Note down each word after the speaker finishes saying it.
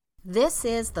This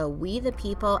is the We the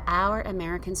People, Our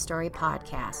American Story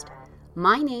podcast.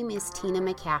 My name is Tina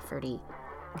McCafferty.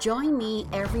 Join me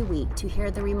every week to hear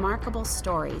the remarkable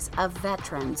stories of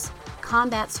veterans,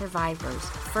 combat survivors,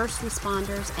 first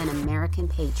responders, and American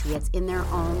patriots in their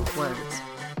own words.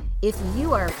 If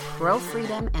you are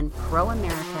pro-freedom and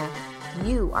pro-America,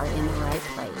 you are in the right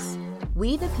place.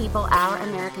 We the People, Our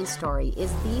American Story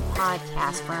is the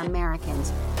podcast for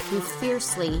Americans who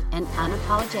fiercely and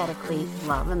unapologetically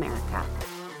love America.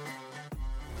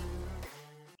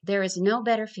 There is no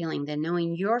better feeling than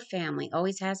knowing your family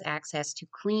always has access to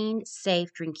clean,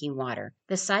 safe drinking water.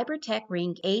 The Cybertech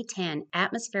Ring A10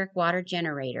 atmospheric water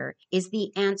generator is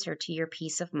the answer to your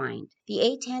peace of mind.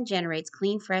 The A10 generates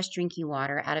clean, fresh drinking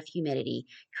water out of humidity,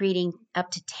 creating up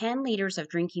to 10 liters of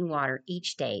drinking water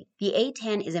each day. The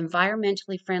A10 is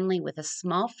environmentally friendly with a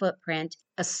small footprint,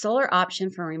 a solar option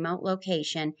for remote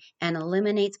location, and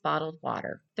eliminates bottled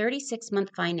water. 36-month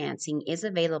financing is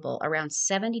available around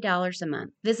 $70 a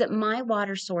month. Visit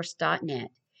mywatersource.net.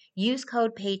 Use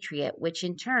code PATRIOT, which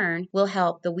in turn will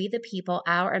help the We the People,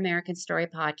 Our American Story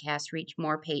podcast reach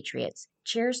more patriots.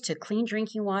 Cheers to clean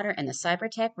drinking water and the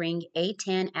Cybertech Ring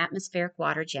A10 atmospheric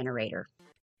water generator.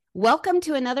 Welcome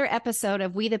to another episode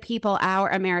of We the People, Our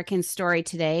American Story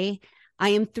today. I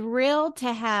am thrilled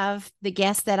to have the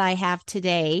guest that I have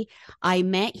today. I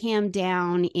met him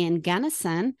down in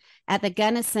Gunnison at the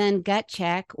Gunnison Gut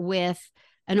Check with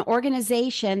an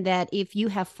organization that if you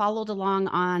have followed along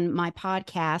on my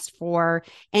podcast for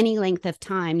any length of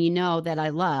time, you know that I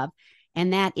love,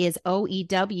 and that is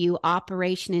OEW,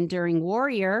 Operation Enduring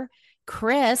Warrior.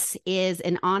 Chris is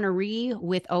an honoree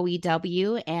with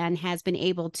OEW and has been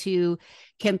able to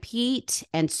compete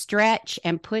and stretch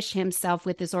and push himself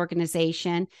with this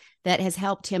organization that has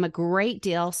helped him a great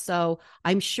deal. So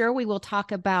I'm sure we will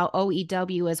talk about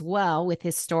OEW as well with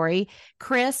his story.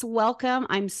 Chris, welcome.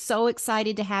 I'm so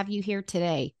excited to have you here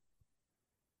today.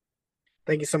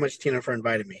 Thank you so much, Tina, for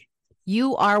inviting me.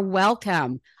 You are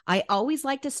welcome. I always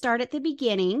like to start at the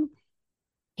beginning.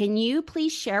 Can you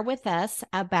please share with us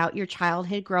about your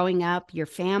childhood growing up, your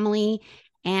family,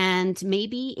 and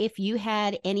maybe if you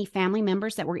had any family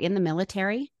members that were in the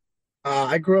military?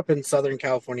 I grew up in Southern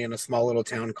California in a small little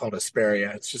town called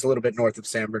Hesperia. It's just a little bit north of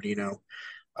San Bernardino.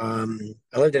 I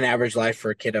lived an average life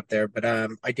for a kid up there, but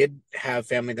I did have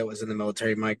family that was in the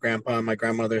military. My grandpa and my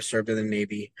grandmother served in the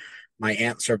Navy. My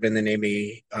aunt served in the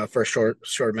Navy for a short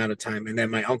amount of time, and then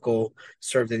my uncle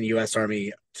served in the U.S.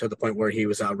 Army to the point where he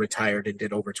was retired and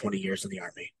did over 20 years in the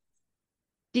Army.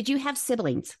 Did you have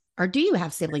siblings, or do you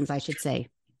have siblings, I should say?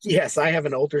 Yes, I have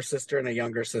an older sister and a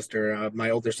younger sister.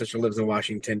 My older sister lives in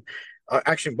Washington.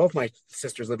 Actually, both my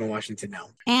sisters live in Washington now.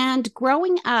 And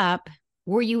growing up,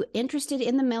 were you interested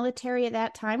in the military at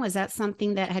that time? Was that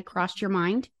something that had crossed your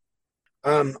mind?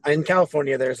 In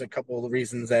California, there's a couple of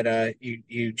reasons that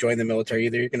you join the military.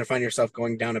 Either you're going to find yourself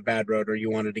going down a bad road, or you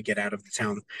wanted to get out of the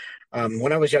town.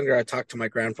 When I was younger, I talked to my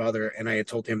grandfather, and I had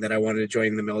told him that I wanted to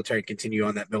join the military, continue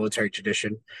on that military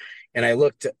tradition. And I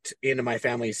looked into my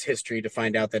family's history to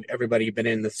find out that everybody had been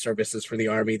in the services for the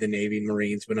Army, the Navy,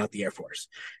 Marines, but not the Air Force.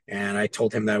 And I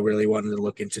told him that I really wanted to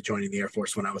look into joining the Air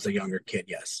Force when I was a younger kid.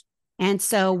 Yes. And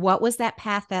so, what was that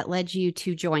path that led you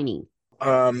to joining?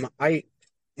 I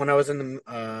When I was in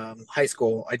high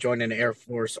school, I joined an Air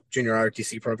Force junior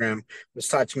ROTC program. It was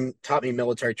taught me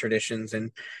military traditions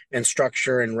and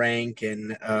structure and rank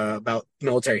and about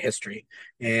military history.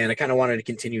 And I kind of wanted to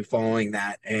continue following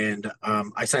that. And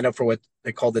I signed up for what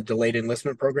they call the delayed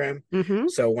enlistment program. Mm-hmm.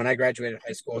 So when I graduated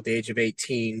high school at the age of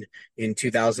 18 in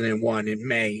 2001 in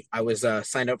May, I was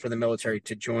signed up for the military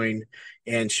to join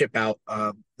and ship out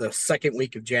the second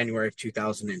week of January of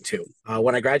 2002.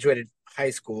 When I graduated high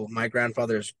school, my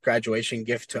grandfather's graduation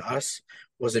gift to us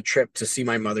was a trip to see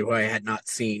my mother, who I had not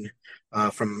seen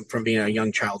from being a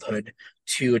young childhood,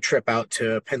 to a trip out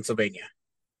to Pennsylvania.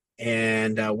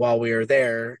 And while we were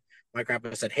there, my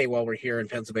grandpa said, "Hey, while we're here in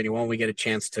Pennsylvania, why don't we get a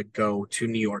chance to go to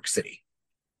New York City?"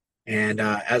 And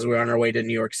as we were on our way to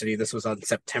New York City, this was on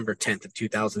September 10th of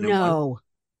 2001. No.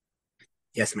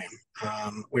 Yes,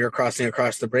 ma'am. We were crossing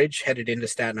across the bridge, headed into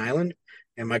Staten Island.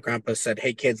 And my grandpa said,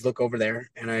 "Hey, kids, look over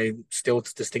there." And I still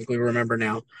distinctly remember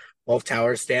now, both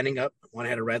towers standing up. One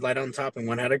had a red light on top and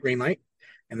one had a green light.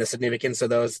 And the significance of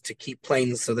those to keep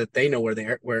planes so that they know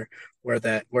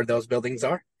where those buildings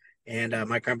are. And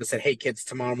my grandpa said, "Hey, kids,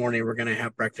 tomorrow morning we're going to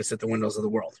have breakfast at the Windows of the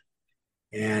World."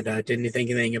 And didn't think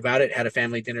anything about it. Had a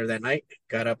family dinner that night.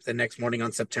 Got up the next morning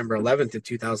on September 11th of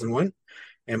 2001.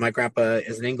 And my grandpa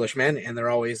is an Englishman, and they're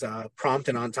always prompt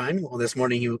and on time. Well, that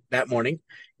morning,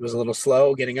 he was a little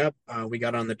slow getting up. We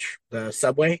got on the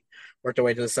subway. worked our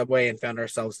way to the subway, and found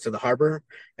ourselves to the harbor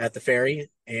at the ferry.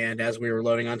 And as we were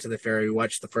loading onto the ferry, we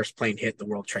watched the first plane hit the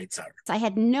World Trade Center. I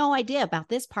had no idea about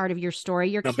this part of your story.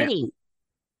 You're No, ma'am. kidding.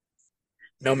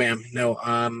 No, ma'am.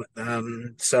 No.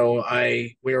 So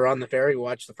we were on the ferry,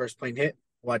 watched the first plane hit,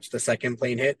 watched the second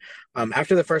plane hit.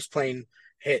 After the first plane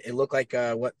hit, it looked like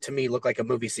what to me looked like a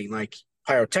movie scene, like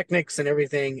pyrotechnics and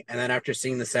everything. And then after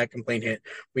seeing the second plane hit,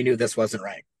 we knew this wasn't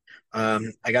right.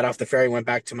 I got off the ferry, went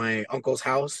back to my uncle's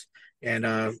house, and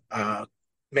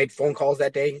made phone calls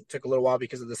that day. Took a little while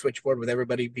because of the switchboard with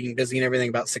everybody being busy and everything.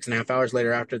 About 6.5 hours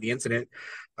later, after the incident,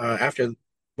 after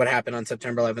what happened on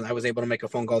September 11th, I was able to make a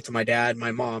phone call to my dad,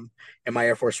 my mom, and my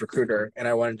Air Force recruiter, and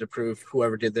I wanted to prove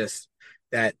whoever did this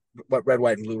that what red,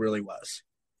 white, and blue really was.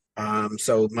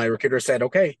 So my recruiter said,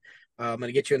 "Okay, I'm going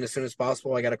to get you in as soon as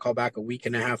possible." I got a call back a week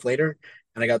and a half later,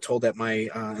 and I got told that my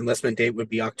enlistment date would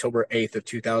be October 8th of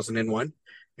 2001,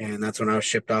 and that's when I was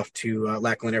shipped off to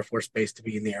Lackland Air Force Base to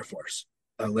be in the Air Force.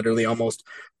 Literally almost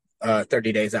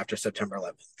 30 days after September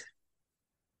 11th.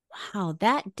 Wow,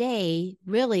 that day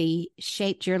really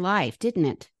shaped your life, didn't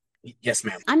it? Yes,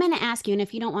 ma'am. I'm going to ask you, and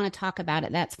if you don't want to talk about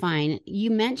it, that's fine.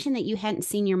 You mentioned that you hadn't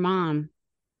seen your mom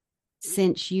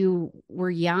since you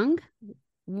were young.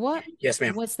 What Yes,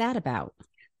 ma'am. was that about?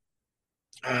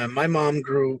 My mom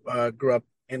grew up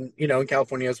in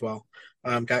California as well.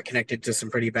 Got connected to some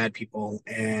pretty bad people,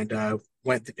 and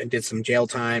went and did some jail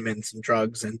time and some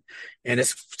drugs, and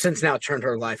has since now turned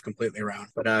her life completely around.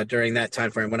 But during that time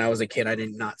frame, when I was a kid, I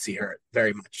did not see her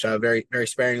very much. Very very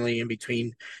sparingly in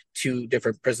between two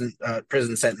different prison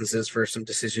sentences for some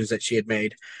decisions that she had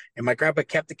made. And my grandpa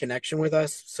kept the connection with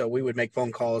us, so we would make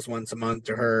phone calls once a month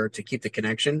to her to keep the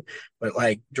connection. But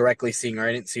like directly seeing her,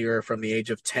 I didn't see her from the age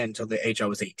of 10 till the age I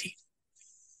was 18.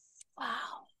 Wow.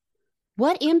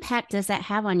 What impact does that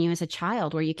have on you as a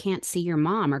child where you can't see your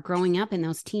mom or growing up in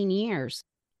those teen years?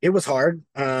 It was hard.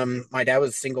 My dad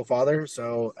was a single father,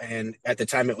 and at the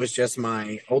time it was just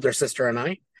my older sister and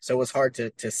I. So it was hard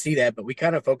to see that, but we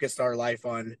kind of focused our life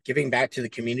on giving back to the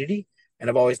community. And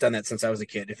I've always done that since I was a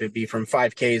kid. If it be from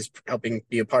 5Ks, helping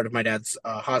be a part of my dad's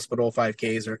hospital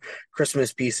 5Ks or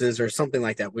Christmas pieces or something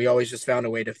like that. We always just found a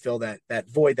way to fill that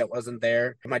void that wasn't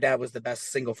there. And my dad was the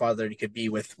best single father he could be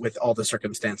with all the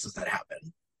circumstances that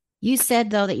happened. You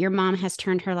said, though, that your mom has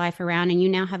turned her life around and you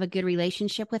now have a good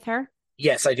relationship with her.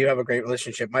 Yes, I do have a great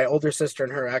relationship. My older sister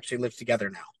and her actually live together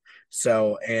now.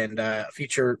 So, and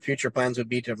future plans would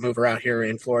be to move her out here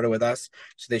in Florida with us,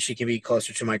 so that she can be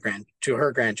closer to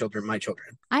her grandchildren, my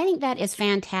children. I think that is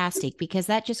fantastic because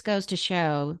that just goes to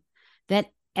show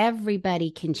that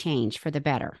everybody can change for the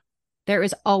better. There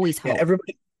is always Yeah, hope.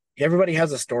 everybody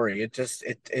has a story.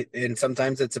 And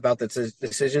sometimes it's about the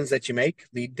decisions that you make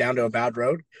lead down to a bad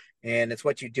road, and it's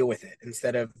what you do with it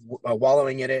instead of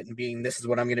wallowing in it and being, this is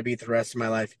what I'm going to be the rest of my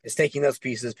life. It's taking those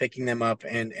pieces, picking them up,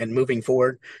 and moving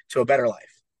forward to a better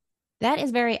life. That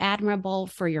is very admirable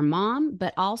for your mom,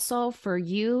 but also for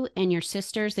you and your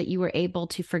sisters that you were able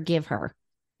to forgive her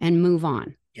and move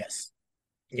on. Yes.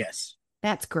 Yes.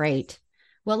 That's great.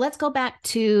 Well, let's go back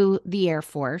to the Air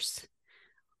Force.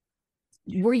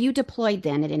 Were you deployed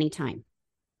then at any time?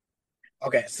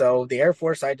 Okay, so the Air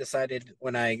Force, I decided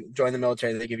when I joined the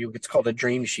military, they give you, it's called a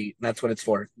dream sheet, and that's what it's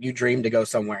for. You dream to go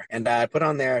somewhere. And I put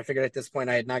on there, I figured at this point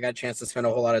I had not got a chance to spend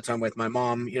a whole lot of time with my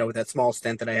mom, with that small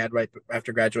stint that I had right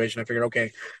after graduation. I figured,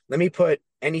 okay, let me put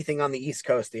anything on the East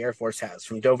Coast the Air Force has,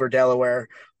 from Dover, Delaware,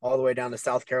 all the way down to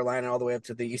South Carolina, all the way up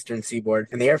to the Eastern Seaboard.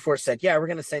 And the Air Force said, yeah, we're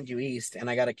going to send you east. And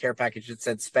I got a care package that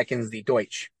said Speckens the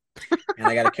Deutsch. And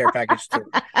I got a care package to,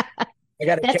 I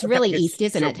got a That's care really package east,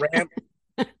 isn't to it? Ram.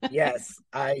 Yes,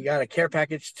 I got a care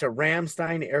package to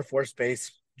Ramstein Air Force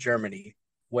Base, Germany,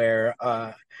 where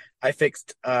I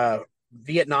fixed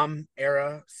Vietnam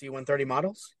era C-130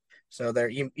 models. So they're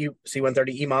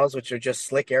C-130E models, which are just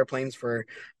slick airplanes for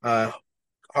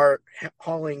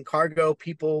hauling cargo,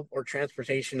 people, or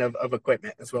transportation of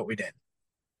equipment. Is what we did.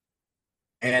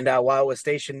 And while I was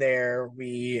stationed there,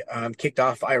 we kicked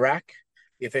off Iraq,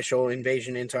 the official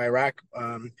invasion into Iraq.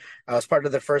 I was part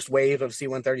of the first wave of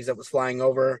C-130s that was flying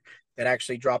over, that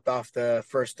actually dropped off the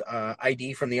first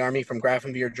ID from the Army from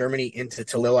Grafenwoehr, Germany into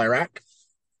Tallil, Iraq.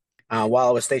 While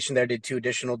I was stationed there, did 2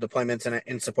 additional deployments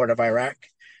in support of Iraq,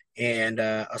 and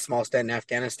a small stint in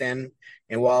Afghanistan.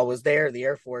 And while I was there, the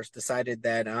Air Force decided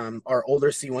that our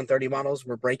older C-130 models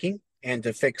were breaking, and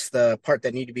to fix the part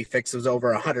that needed to be fixed was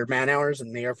over 100 man hours.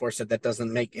 And the Air Force said that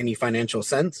doesn't make any financial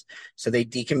sense. So they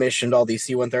decommissioned all these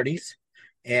C-130s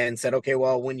and said, okay,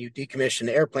 well, when you decommission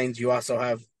airplanes, you also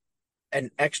have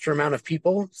an extra amount of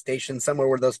people stationed somewhere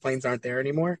where those planes aren't there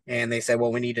anymore. And they said,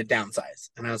 well, we need to downsize.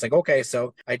 And I was like, okay.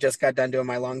 So I just got done doing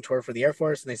my long tour for the Air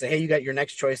Force. And they said, hey, you got your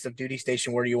next choice of duty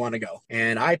station. Where do you want to go?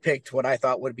 And I picked what I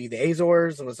thought would be the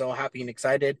Azores and was all happy and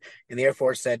excited. And the Air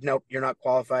Force said, nope, you're not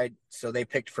qualified. So they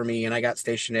picked for me and I got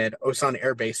stationed at Osan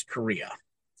Air Base, Korea.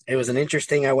 It was an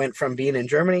interesting. I went from being in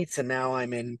Germany to now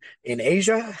I'm in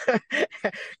Asia.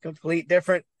 Complete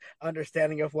different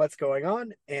understanding of what's going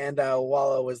on. And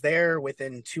while I was there,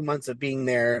 within 2 months of being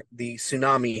there, the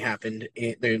tsunami happened.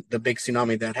 The big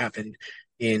tsunami that happened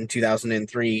in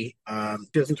 2003,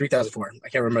 2003, 2004. I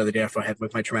can't remember the day off I had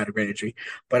with my traumatic brain injury.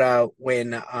 But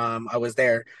when I was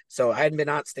there, so I hadn't been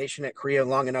out stationed at Korea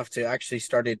long enough to actually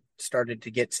started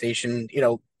to get stationed,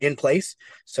 in place.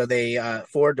 So they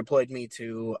forward deployed me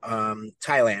to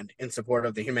Thailand in support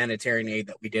of the humanitarian aid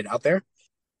that we did out there.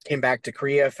 Came back to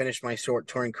Korea, finished my short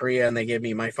tour in Korea, and they gave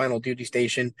me my final duty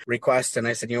station request. And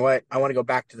I said, you know what? I want to go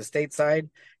back to the stateside.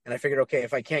 And I figured, okay,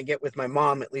 if I can't get with my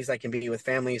mom, at least I can be with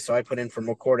family. So I put in for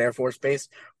McCord Air Force Base,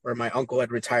 where my uncle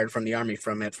had retired from the Army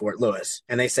from at Fort Lewis.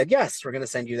 And they said, yes, we're going to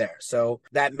send you there. So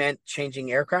that meant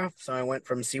changing aircraft. So I went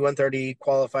from C-130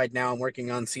 qualified. Now I'm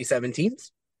working on C-17s.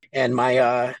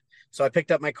 And so I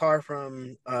picked up my car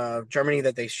from Germany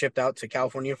that they shipped out to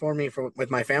California for me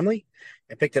with my family.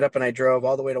 I picked it up and I drove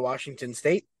all the way to Washington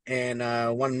State. And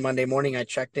one Monday morning, I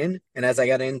checked in. And as I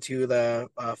got into the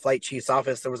flight chief's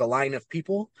office, there was a line of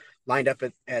people lined up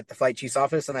at the flight chief's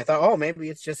office. And I thought, oh, maybe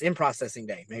it's just in processing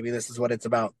day. Maybe this is what it's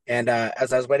about. And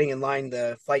as I was waiting in line,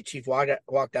 the flight chief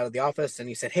walked out of the office and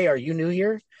he said, hey, are you new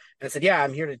here? And I said, yeah,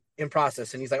 I'm here to in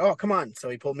process. And he's like, oh, come on. So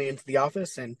he pulled me into the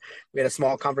office and we had a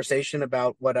small conversation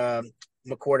about what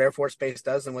McCord Air Force Base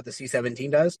does and what the C-17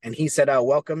 does. And he said,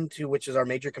 welcome to, which is our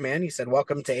major command. He said,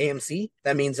 welcome to AMC.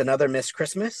 That means another Miss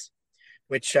Christmas,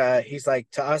 which he's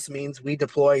like, to us means we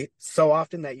deploy so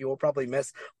often that you will probably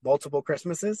miss multiple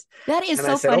Christmases. That is And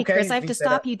I so said, funny, okay. Chris. I And have he to said,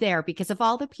 stop you there because of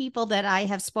all the people that I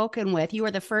have spoken with, you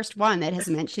are the first one that has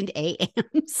mentioned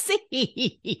AMC.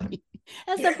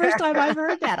 That's the first time I've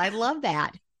heard that. I love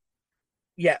that.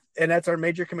 yeah, and that's our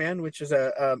major command, which is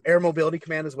a air mobility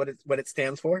command, is what it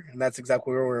stands for, and that's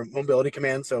exactly where we're a mobility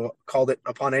command. So called it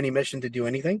upon any mission to do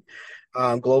anything,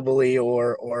 globally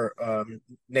or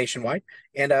nationwide.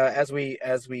 And as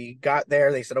we got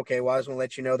there, they said, okay, well, I was going to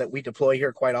let you know that we deploy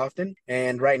here quite often,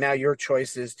 and right now your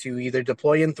choice is to either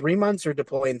deploy in 3 months or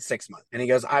deploy in 6 months. And he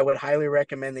goes, I would highly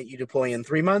recommend that you deploy in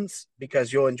 3 months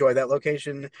because you'll enjoy that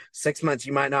location. 6 months,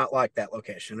 you might not like that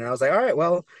location. And I was like, all right,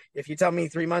 well, if you tell me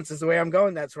 3 months is the way I'm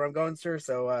going, that's where I'm going, sir.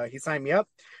 So he signed me up.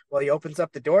 Well, he opens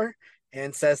up the door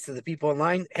and says to the people in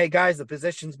line, hey guys, the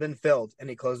position's been filled. And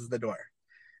he closes the door.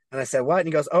 And I said, what? And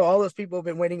he goes, oh, all those people have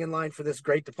been waiting in line for this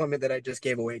great deployment that I just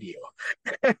gave away to you.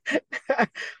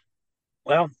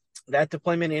 Well, that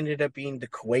deployment ended up being the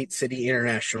Kuwait City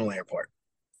International Airport,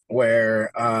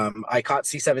 where I caught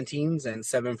C-17s and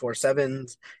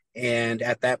 747s. And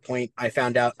at that point, I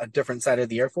found out a different side of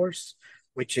the Air Force,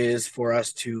 which is for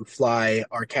us to fly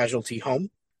our casualty home,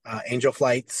 angel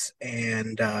flights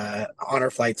and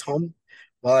honor flights home.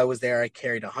 While I was there, I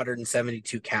carried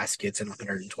 172 caskets in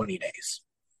 120 days.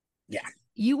 Yeah.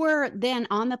 You were then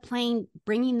on the plane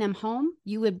bringing them home.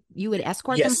 You would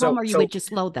escort Yes. them home, or you So would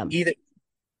just load them. either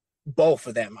both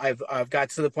of them. I've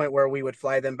got to the point where we would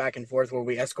fly them back and forth, where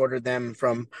we escorted them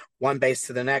from one base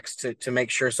to the next to make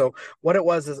sure. So what it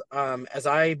was is, as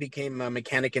I became a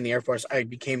mechanic in the Air Force, I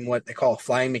became what they call a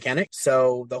flying mechanic.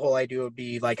 So the whole idea would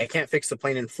be like, I can't fix the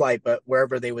plane in flight, but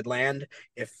wherever they would land,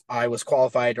 if I was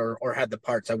qualified or had the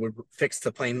parts, I would fix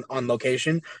the plane on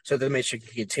location so that the mission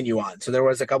could continue on. So there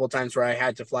was a couple times where I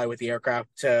had to fly with the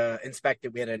aircraft to inspect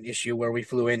it. We had an issue where we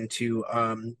flew into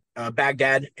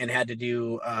Baghdad and had to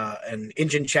do an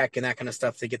engine check and that kind of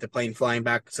stuff to get the plane flying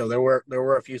back. So there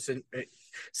were a few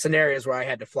scenarios where I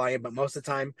had to fly in, but most of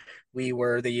the time we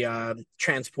were the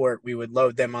transport. We would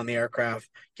load them on the aircraft,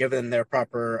 give them their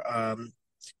proper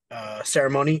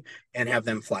ceremony, and have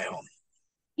them fly home.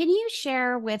 Can you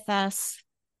share with us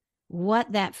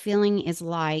what that feeling is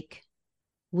like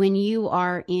when you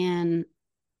are in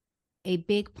a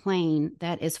big plane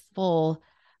that is full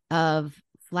of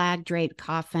flag draped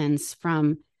coffins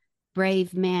from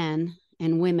brave men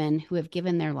and women who have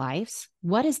given their lives?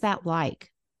 What is that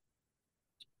like?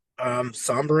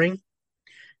 Sombering.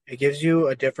 It gives you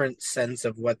a different sense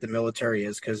of what the military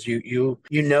is, because you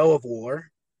know of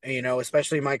war,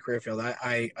 especially in my career field.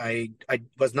 I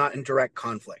was not in direct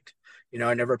conflict.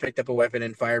 I never picked up a weapon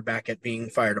and fired back at being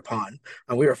fired upon.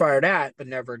 We were fired at, but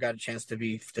never got a chance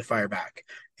to fire back.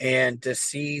 And to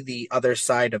see the other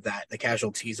side of that, the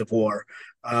casualties of war,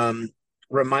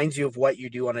 reminds you of what you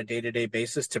do on a day-to-day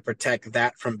basis to protect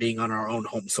that from being on our own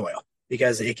home soil,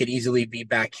 because it could easily be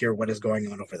back here what is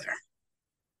going on over there.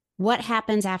 What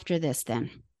happens after this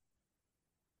then?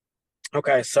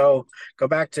 Okay, so go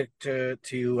back to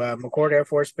McCord Air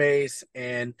Force Base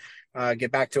and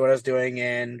get back to what I was doing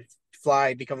and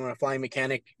becoming a flying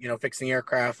mechanic. Fixing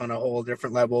aircraft on a whole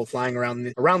different level, flying around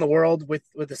the world with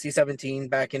the C-17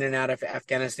 back in and out of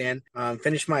Afghanistan.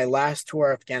 Finished my last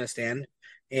tour of Afghanistan,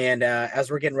 and as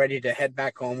we're getting ready to head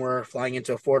back home, we're flying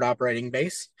into a forward operating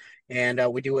base. And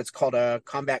we do what's called a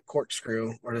combat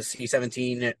corkscrew, or the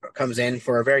C-17 comes in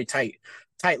for a very tight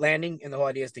landing, and the whole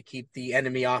idea is to keep the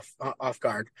enemy off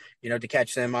guard, to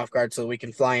catch them off guard so we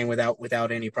can fly in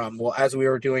without any problem. Well, as we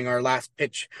were doing our last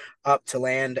pitch up to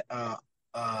land,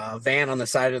 a van on the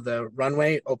side of the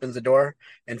runway opens the door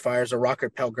and fires a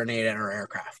rocket propelled grenade at our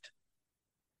aircraft.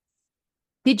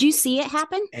 Did you see it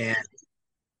happen? And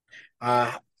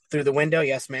through the window,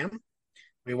 yes, ma'am.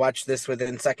 We watched this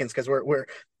within seconds, because we're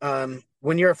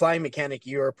when you're a flying mechanic,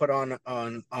 you are put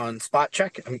on spot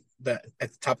check. At the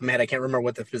top of my head, I can't remember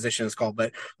what the position is called,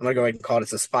 but I'm gonna go ahead and call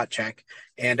it a spot check.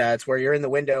 And it's where you're in the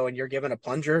window and you're given a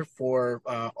plunger for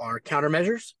our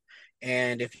countermeasures.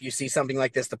 And if you see something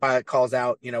like this, the pilot calls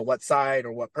out, what side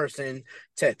or what person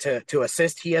to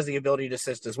assist. He has the ability to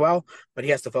assist as well, but he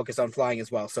has to focus on flying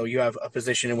as well. So you have a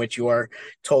position in which you are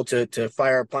told to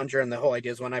fire a plunger. And the whole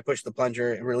idea is when I push the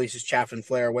plunger, it releases chaff and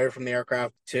flare away from the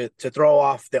aircraft to throw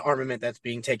off the armament that's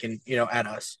being taken, at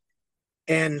us.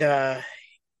 And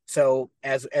so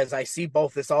as I see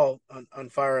both this all on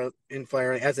fire,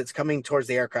 as it's coming towards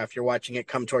the aircraft, you're watching it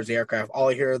come towards the aircraft. All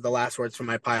I hear the last words from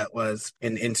my pilot was,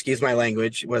 and excuse my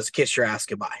language, was "kiss your ass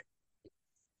goodbye."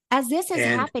 As this is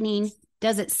happening,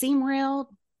 does it seem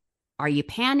real? Are you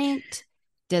panicked?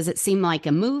 Does it seem like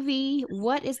a movie?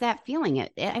 What is that feeling?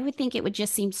 I would think it would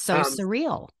just seem so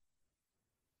surreal.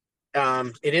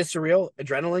 It is surreal.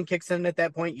 Adrenaline kicks in at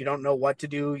that point. You don't know what to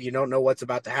do. You don't know what's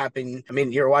about to happen. I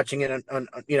mean, you're watching it on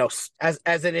as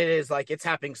it is, like, it's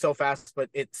happening so fast, but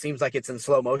it seems like it's in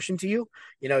slow motion to you.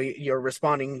 You're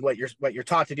responding what you're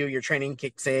taught to do. Your training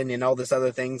kicks in and all this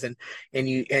other things, and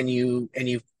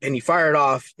you fire it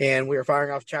off. And we were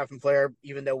firing off chaff and flare,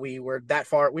 even though we weren't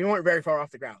very far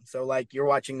off the ground. So like, you're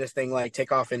watching this thing like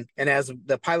take off, and as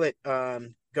the pilot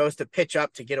goes to pitch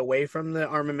up to get away from the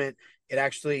armament, it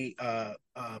actually the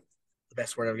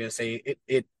best word I'm going to say,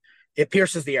 it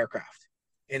pierces the aircraft,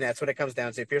 and that's what it comes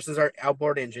down to. It pierces our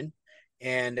outboard engine,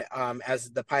 and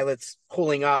as the pilot's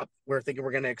pulling up, we're thinking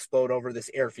we're going to explode over this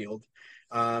airfield,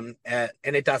 and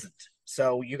it doesn't.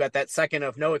 So you got that second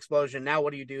of no explosion. Now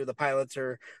what do? The pilots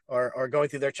are going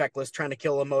through their checklist, trying to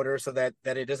kill a motor so that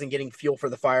it isn't getting fuel for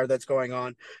the fire that's going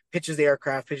on. Pitches the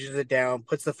aircraft, pitches it down,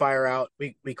 puts the fire out.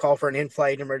 We call for an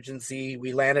in-flight emergency.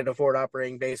 We land at a forward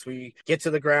operating base. We get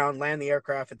to the ground, land the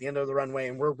aircraft at the end of the runway,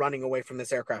 and we're running away from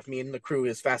this aircraft, me and the crew,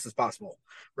 as fast as possible.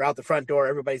 We're out the front door.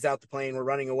 Everybody's out the plane. We're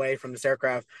running away from this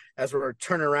aircraft. As we're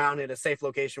turning around at a safe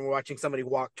location, we're watching somebody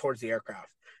walk towards the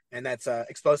aircraft. And that's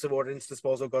explosive ordnance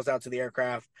disposal, goes out to the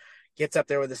aircraft, gets up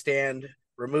there with a stand,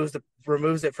 removes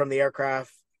it from the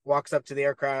aircraft, walks up to the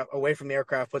aircraft, away from the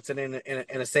aircraft, puts it in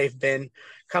a safe bin,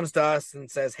 comes to us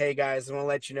and says, "Hey guys, I want to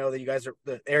let you know that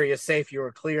the area is safe. You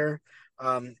are clear."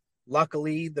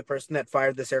 Luckily, the person that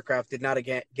fired this aircraft did not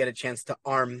get a chance to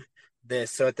arm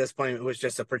this. So at this point, it was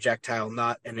just a projectile,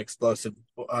 not an explosive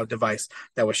device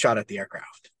that was shot at the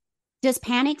aircraft. Does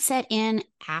panic set in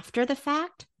after the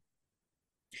fact?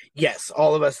 Yes,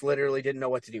 all of us literally didn't know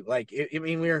what to do. Like, I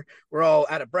mean, we're all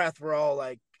out of breath. We're all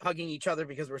like hugging each other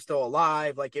because we're still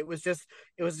alive. Like, it was just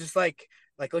like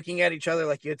looking at each other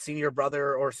like you had seen your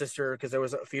brother or sister, because there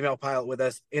was a female pilot with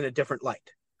us, in a different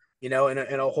light. In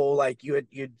a whole, like,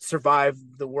 you'd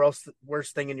survived the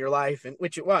worst thing in your life, and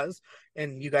which it was,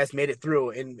 and you guys made it through,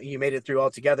 and you made it through all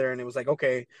together. And it was like,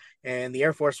 okay. And the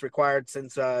Air Force required,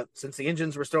 since the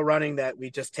engines were still running, that we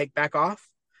just take back off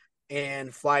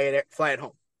and fly it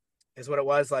home, is what it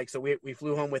was like. So we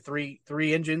flew home with three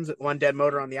engines, one dead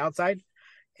motor on the outside,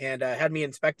 and had me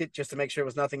inspect it just to make sure it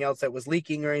was nothing else that was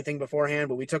leaking or anything beforehand.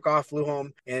 But we took off, flew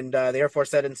home, and the Air Force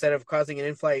said, instead of causing an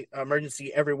in-flight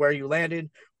emergency everywhere you landed,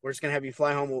 we're just going to have you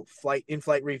fly home. We'll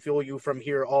in-flight refuel you from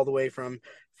here all the way from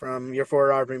your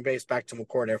forward operating base back to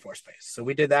McCord Air Force Base. So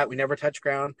we did that. We never touched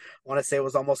ground. I want to say it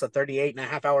was almost a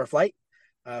 38.5-hour flight.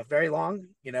 Very long.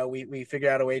 We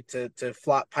figured out a way to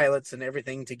flop pilots and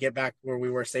everything to get back where we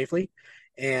were safely,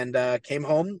 and came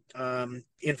home,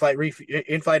 in-flight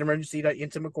emergency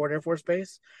into McCord Air Force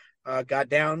Base, got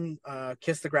down,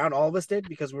 kissed the ground. All of us did,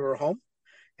 because we were home,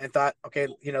 and thought, okay,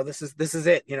 this is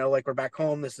it. Like, we're back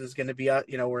home. This is going to be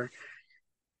we're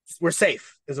we're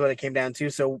safe is what it came down to.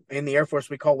 So in the Air Force,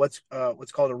 we call what's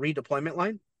called a redeployment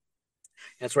line.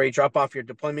 That's where you drop off your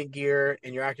deployment gear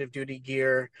and your active duty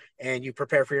gear, and you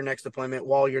prepare for your next deployment.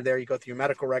 While you're there, you go through your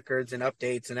medical records and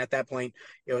updates. And at that point,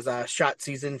 it was a shot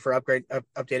season for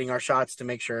updating our shots to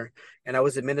make sure. And I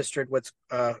was administered what's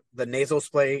the nasal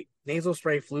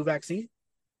spray flu vaccine.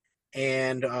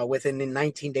 And within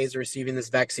 19 days of receiving this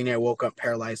vaccine, I woke up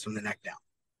paralyzed from the neck down.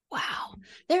 Wow.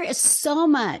 There is so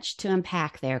much to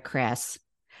unpack there, Chris.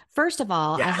 First of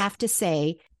all, Yeah. I have to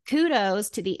say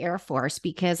kudos to the Air Force,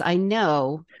 because I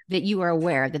know that you are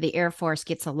aware that the Air Force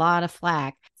gets a lot of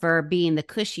flack for being the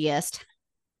cushiest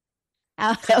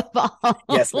out of all,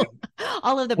 Yes, ma'am.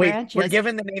 all of the Wait, branches. we're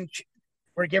given the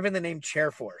name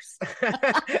Chair Force.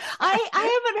 I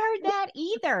haven't heard that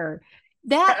either.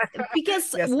 That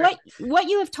because Yes, what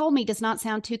you have told me does not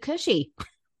sound too cushy.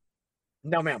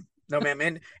 No, ma'am. No, ma'am.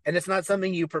 And it's not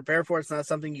something you prepare for. It's not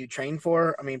something you train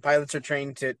for. I mean, pilots are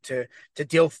trained to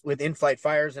deal with in-flight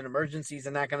fires and emergencies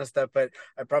and that kind of stuff. But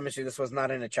I promise you, this was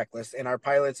not in a checklist. And our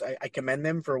pilots, I commend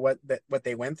them for what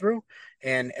they went through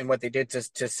and what they did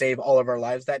to save all of our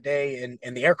lives that day,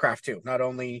 and the aircraft too. Not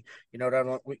only,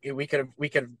 we could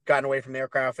have gotten away from the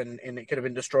aircraft and it could have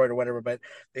been destroyed or whatever, but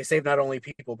they saved not only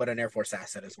people but an Air Force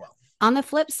asset as well. On the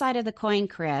flip side of the coin,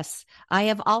 Chris, I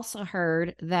have also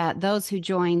heard that those who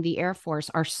join the Air Force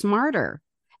are smarter.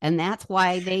 And that's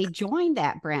why they joined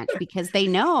that branch, because they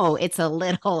know it's a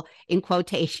little, in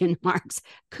quotation marks,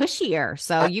 cushier.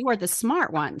 So you are the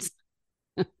smart ones.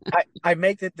 I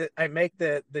make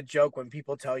the joke when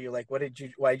people tell you, like, why did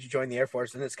you join the Air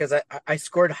Force? And it's because I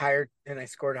scored higher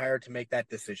to make that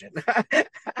decision.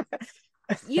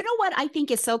 You know what I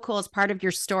think is so cool as part of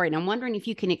your story, and I'm wondering if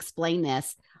you can explain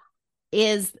this,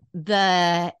 is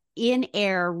the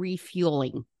in-air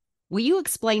refueling. Will you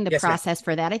explain the process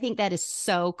for that? I think that is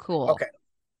so cool. Okay.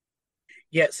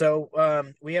 Yeah,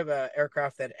 so we have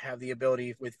aircraft that have the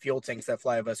ability with fuel tanks that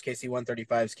fly of us, KC-135s,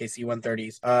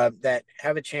 KC-130s, that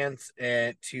have a chance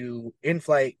to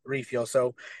in-flight refuel.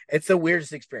 So it's the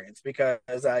weirdest experience because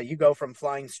you go from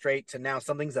flying straight to now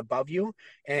something's above you,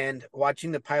 and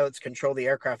watching the pilots control the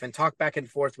aircraft and talk back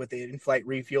and forth with the in-flight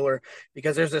refueler,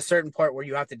 because there's a certain part where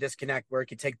you have to disconnect where it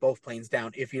could take both planes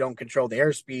down if you don't control the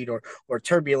airspeed or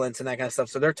turbulence and that kind of stuff.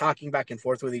 So they're talking back and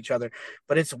forth with each other.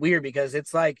 But it's weird because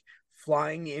it's like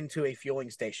flying into a fueling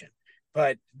station,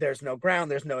 but there's no ground,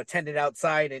 there's no attendant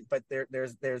outside, but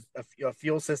there's a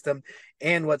fuel system.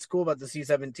 And what's cool about the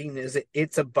C-17 is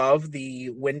it's above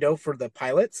the window for the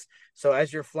pilots. So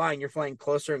as you're flying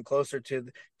closer and closer to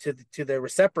the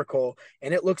reciprocal,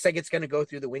 and it looks like it's going to go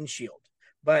through the windshield.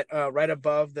 But right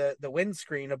above the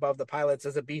windscreen above the pilots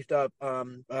is a beefed up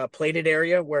plated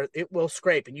area where it will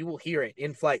scrape, and you will hear it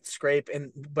in flight scrape,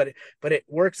 but it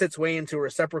works its way into a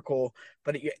reciprocal.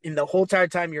 But in the whole entire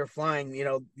time you're flying,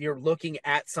 you're looking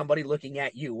at somebody looking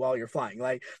at you while you're flying.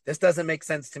 Like, this doesn't make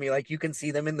sense to me. Like, you can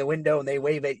see them in the window and they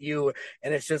wave at you,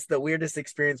 and it's just the weirdest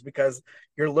experience because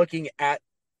you're looking at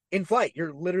in flight.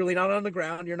 You're literally not on the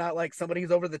ground. You're not like somebody's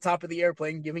over the top of the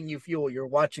airplane giving you fuel. You're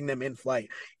watching them in flight,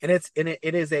 and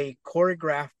it is a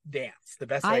choreographed dance. The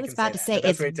best way I was about to say,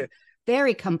 it's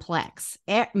very complex.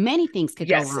 Many things could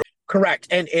go wrong. Correct.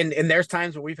 And there's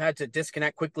times where we've had to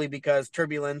disconnect quickly because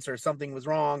turbulence or something was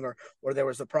wrong, or there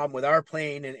was a problem with our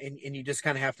plane, and you just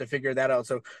kind of have to figure that out.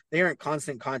 So they are in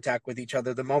constant contact with each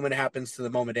other. The moment it happens to the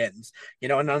moment it ends,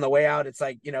 and on the way out, it's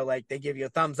like, like they give you a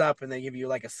thumbs up and they give you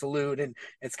like a salute. And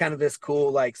it's kind of this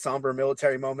cool, like somber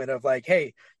military moment of like,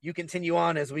 hey, you continue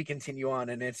on as we continue on.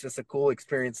 And it's just a cool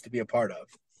experience to be a part of.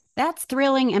 That's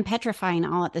thrilling and petrifying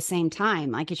all at the same time.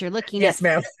 Like, as you're looking at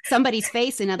somebody's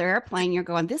face in another airplane, you're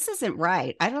going, this isn't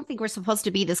right. I don't think we're supposed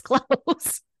to be this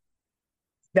close.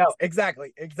 No,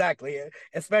 exactly.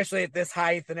 Especially at this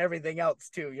height and everything else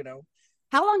too,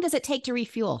 How long does it take to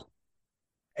refuel?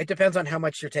 It depends on how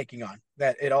much you're taking on.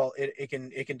 That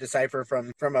it can decipher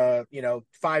from 5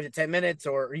 to 10 minutes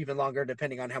or even longer,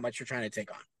 depending on how much you're trying to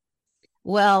take on.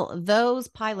 Well, those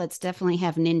pilots definitely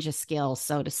have ninja skills,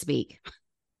 so to speak.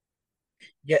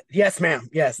 Yeah, yes, ma'am.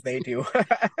 Yes, they do.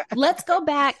 Let's go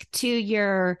back to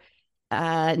your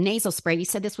nasal spray. You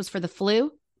said this was for the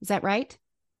flu. Is that right?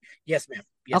 Yes, ma'am.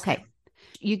 Yes, okay. Ma'am.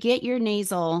 You get your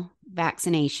nasal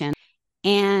vaccination.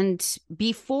 And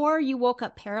before you woke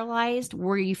up paralyzed,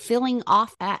 were you feeling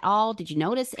off at all? Did you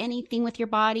notice anything with your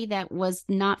body that was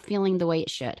not feeling the way it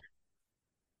should?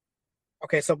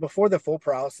 Okay, so before the full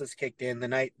paralysis kicked in,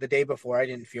 the day before, I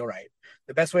didn't feel right.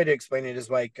 The best way to explain it is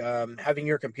like having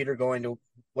your computer go into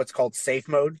what's called safe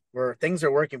mode, where things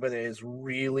are working, but it is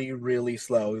really, really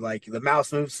slow. Like the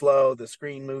mouse moves slow, the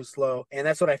screen moves slow, and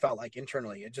that's what I felt like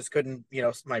internally. It just couldn't,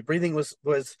 my breathing was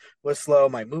slow,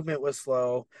 my movement was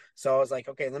slow. So I was like,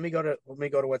 okay, let me go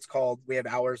to what's called. We have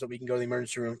hours that we can go to the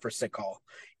emergency room for sick call,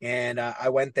 and I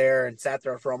went there and sat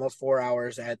there for almost 4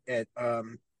 hours at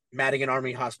Madigan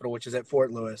Army Hospital, which is at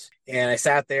Fort Lewis. And I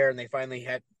sat there, and they finally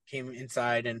came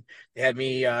inside, and they had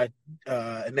me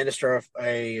administer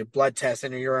a blood test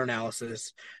and a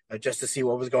urinalysis just to see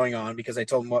what was going on, because I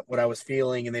told them what I was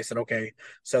feeling, and they said okay.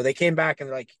 So they came back, and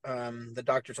like the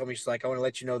doctor told me, she's like, I want to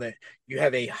let you know that you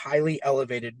have a highly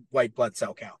elevated white blood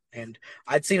cell count. And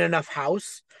I'd seen enough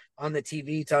House on the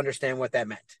TV to understand what that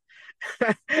meant.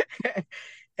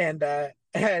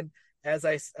 And as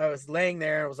I was laying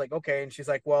there, I was like, okay. And she's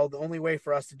like, well, the only way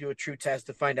for us to do a true test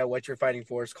to find out what you're fighting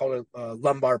for is called a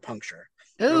lumbar puncture.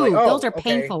 And I'm like, Ooh, those oh, are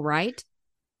okay. painful, right?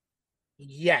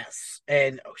 Yes.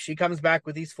 And she comes back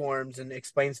with these forms and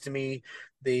explains to me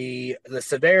the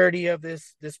severity of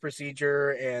this procedure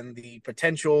and the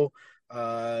potential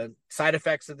side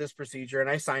effects of this procedure. And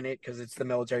I sign it because it's the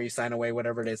military. You sign away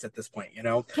whatever it is at this point, you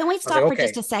know? Can we I was like, stop for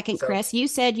just okay. a second, So Chris? You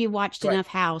said you watched go ahead. enough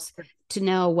House to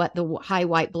know what the high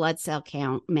white blood cell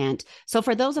count meant. So,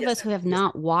 for those of Yes, us ma'am. who have Yes,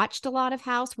 not watched a lot of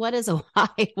House, what does a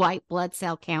high white blood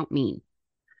cell count mean?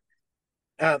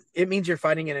 it means you're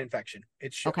fighting an infection.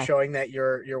 It's Okay. showing that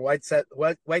your white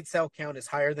cell count is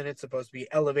higher than it's supposed to be,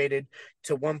 elevated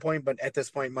to one point. But at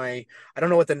this point, I don't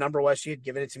know what the number was. She had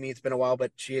given it to me. It's been a while,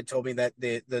 but she had told me that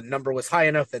the number was high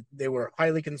enough that they were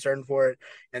highly concerned for it,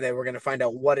 and they were going to find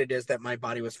out what it is that my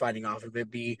body was fighting off. If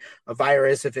it be a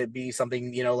virus, if it be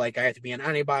something, like I have to be on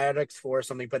antibiotics for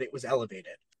something, but it was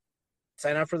elevated.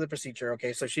 Sign up for the procedure.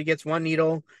 Okay, so she gets one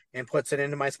needle and puts it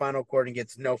into my spinal cord and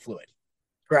gets no fluid.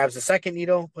 Grabs a second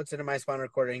needle, puts it in my spinal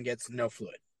cord, and gets no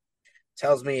fluid.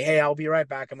 Tells me, hey, I'll be right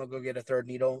back. I'm going to go get a third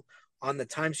needle. On the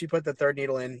time she put the third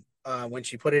needle in, when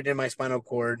she put it in my spinal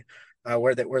cord,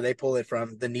 where they pull it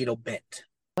from, the needle bent.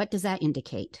 What does that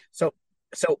indicate? So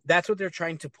that's what they're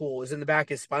trying to pull, is in the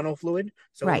back is spinal fluid.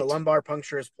 So when the Right. lumbar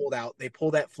puncture is pulled out, they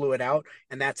pull that fluid out,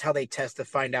 and that's how they test to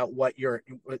find out what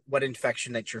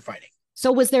infection that you're fighting.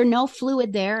 So, was there no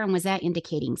fluid there, and was that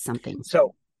indicating something?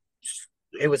 So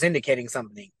it was indicating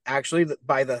something. Actually,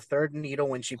 by the third needle,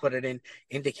 when she put it in,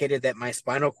 indicated that my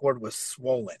spinal cord was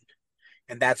swollen.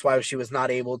 And that's why she was not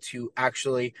able to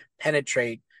actually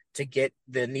penetrate to get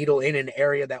the needle in an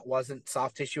area that wasn't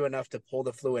soft tissue enough to pull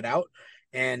the fluid out.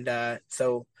 And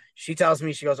so she tells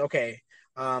me, she goes, okay,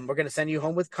 we're going to send you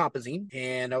home with Compazine.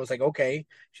 And I was like, okay.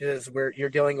 She says, you're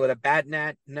dealing with a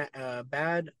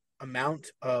bad amount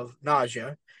of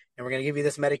nausea, and we're going to give you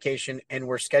this medication, and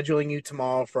we're scheduling you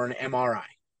tomorrow for an MRI.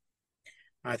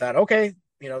 I thought, okay,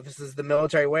 this is the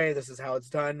military way. This is how it's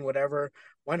done, whatever.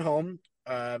 Went home,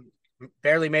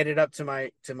 barely made it up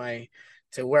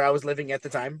to where I was living at the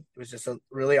time. It was just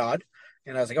really odd.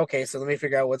 And I was like, okay, so let me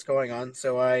figure out what's going on.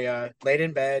 So I laid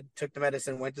in bed, took the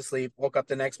medicine, went to sleep, woke up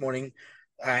the next morning.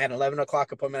 I had an 11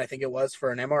 o'clock appointment, I think it was,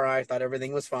 for an MRI. I thought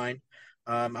everything was fine.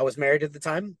 I was married at the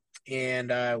time, and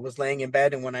was laying in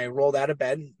bed. And when I rolled out of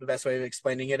bed, the best way of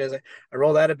explaining it is I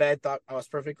rolled out of bed, thought I was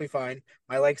perfectly fine.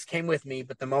 My legs came with me,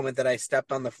 but the moment that I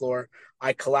stepped on the floor,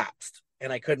 I collapsed,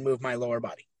 and I couldn't move my lower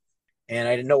body. And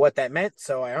I didn't know what that meant.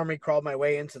 So I army crawled my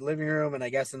way into the living room. And I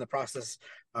guess in the process,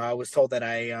 I was told that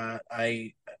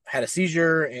I had a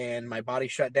seizure and my body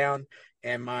shut down.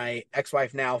 And my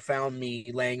ex-wife now found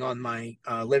me laying on my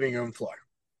living room floor.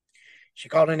 She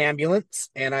called an ambulance,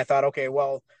 and I thought, okay,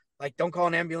 well, like, don't call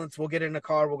an ambulance. We'll get in a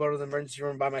car. We'll go to the emergency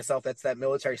room by myself. That's that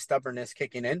military stubbornness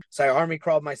kicking in. So I army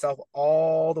crawled myself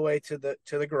all the way to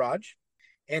the garage.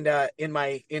 And in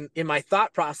my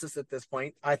thought process at this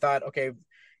point, I thought, okay,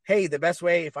 hey, the best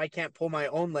way, if I can't pull my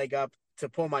own leg up, to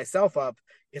pull myself up,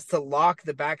 is to lock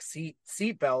the back seat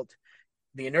belt.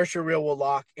 The inertia wheel will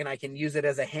lock, and I can use it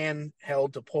as a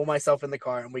handheld to pull myself in the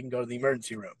car, and we can go to the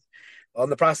emergency room. Well, in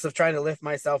the process of trying to lift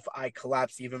myself, I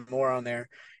collapsed even more on there.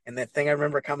 And the thing I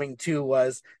remember coming to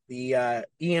was the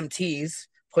EMTs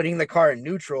putting the car in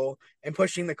neutral and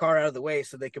pushing the car out of the way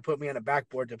so they could put me on a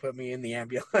backboard to put me in the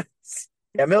ambulance.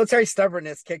 Yeah, military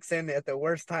stubbornness kicks in at the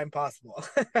worst time possible.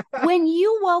 When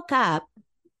you woke up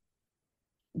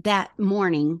that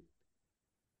morning,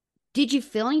 did you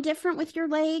feel any different with your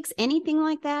legs? Anything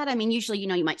like that? I mean, usually,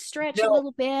 you might stretch a No,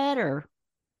 little bit or.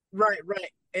 right.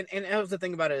 And that was the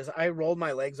thing about it, is I rolled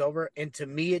my legs over, and to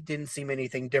me, it didn't seem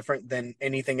anything different than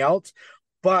anything else.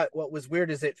 But what was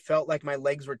weird is it felt like my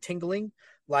legs were tingling,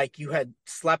 like you had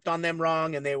slept on them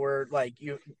wrong and they were like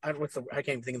I can't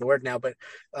even think of the word now, but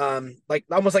like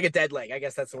almost like a dead leg. I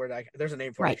guess that's the word. There's a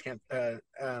name for it. Right. I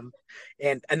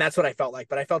can't and that's what I felt like,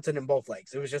 but I felt it in both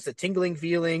legs. It was just a tingling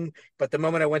feeling, but the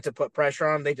moment I went to put pressure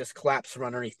on them, they just collapsed from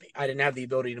underneath me. I didn't have the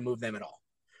ability to move them at all.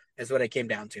 Is what it came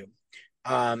down to.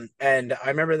 And I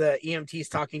remember the EMTs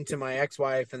talking to my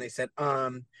ex-wife and they said,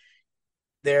 we're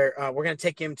going to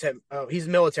take him to he's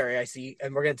military, I see,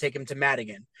 and we're going to take him to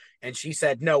Madigan. And she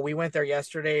said, no, we went there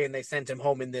yesterday and they sent him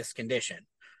home in this condition.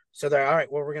 So they're all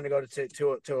right, well, we're going to go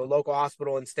to a local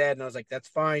hospital instead. And I was like, that's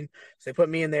fine. So they put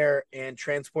me in there and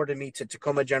transported me to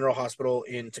Tacoma General Hospital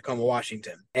in Tacoma,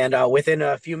 Washington. And within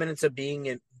a few minutes of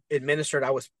being administered,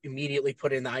 I was immediately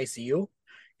put in the ICU.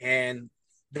 And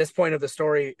this point of the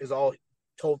story is all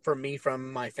told from me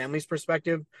from my family's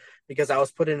perspective, because I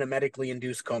was put in a medically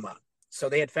induced coma. So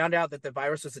they had found out that the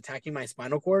virus was attacking my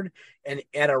spinal cord and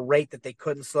at a rate that they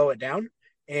couldn't slow it down.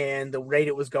 And the rate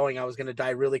it was going, I was going to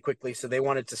die really quickly. So they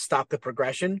wanted to stop the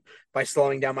progression by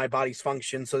slowing down my body's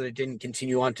function so that it didn't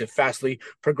continue on to fastly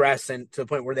progress and to the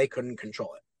point where they couldn't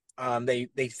control it.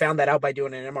 They found that out by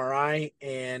doing an MRI,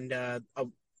 and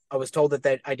I was told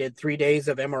that I did 3 days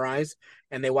of MRIs,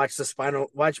 and they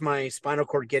watched my spinal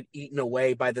cord get eaten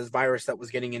away by this virus that was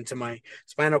getting into my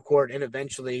spinal cord, and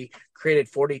eventually created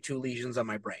 42 lesions on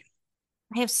my brain.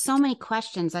 I have so many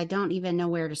questions. I don't even know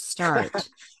where to start.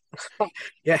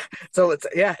 Yeah. So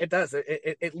it does.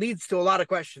 It leads to a lot of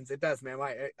questions. It does, ma'am.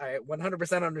 I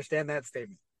 100% understand that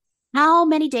statement. How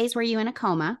many days were you in a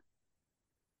coma?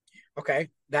 Okay.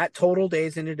 That total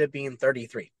days ended up being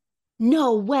 33.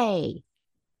 No way.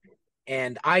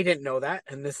 And I didn't know that.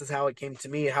 And this is how it came to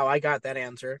me. How I got that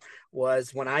answer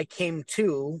was when I came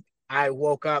to, I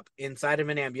woke up inside of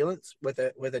an ambulance with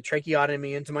a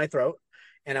tracheotomy into my throat.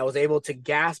 And I was able to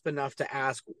gasp enough to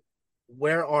ask,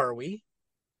 where are we?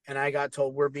 And I got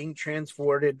told, we're being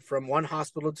transported from one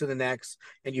hospital to the next,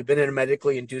 and you've been in a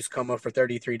medically induced coma for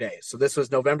 33 days. So this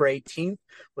was November 18th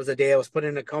was the day I was put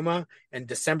in a coma, and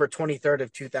December 23rd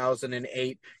of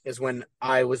 2008 is when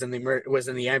I was in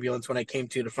the ambulance when I came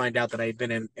to find out that I had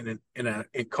been in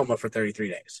a coma for 33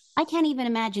 days. I can't even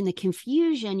imagine the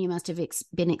confusion you must have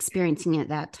been experiencing at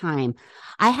that time.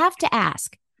 I have to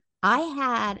ask. I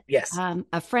had Yes.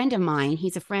 A friend of mine.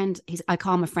 He's a friend. I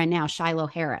call him a friend now, Shiloh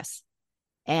Harris.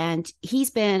 And he's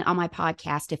been on my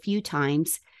podcast a few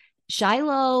times.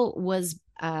 Shiloh was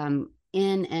in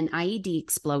an IED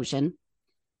explosion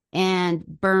and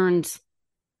burned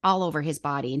all over his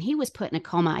body. And he was put in a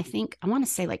coma, I want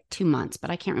to say like 2 months,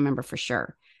 but I can't remember for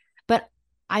sure. But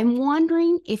I'm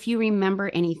wondering if you remember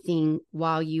anything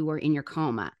while you were in your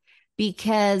coma,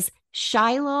 because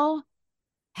Shiloh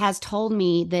has told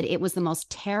me that it was the most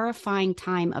terrifying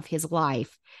time of his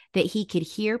life, that he could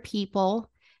hear people,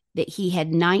 that he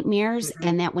had nightmares,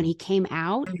 and that when he came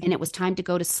out and it was time to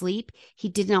go to sleep, he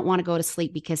did not want to go to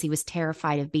sleep because he was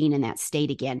terrified of being in that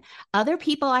state again. Other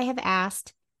people I have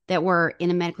asked that were in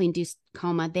a medically induced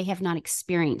coma, they have not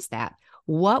experienced that.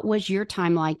 What was your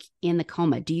time like in the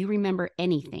coma? Do you remember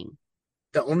anything?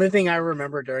 The only thing I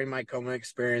remember during my coma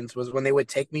experience was when they would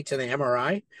take me to the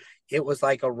MRI. It was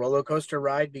like a roller coaster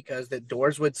ride because the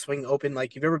doors would swing open.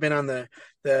 Like, you've ever been on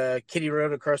the kiddie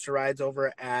roller coaster rides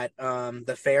over at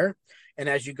the fair, and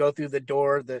as you go through the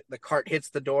door, the cart hits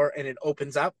the door and it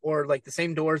opens up, or like the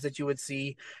same doors that you would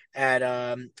see at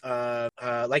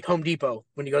like Home Depot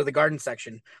when you go to the garden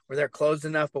section, where they're closed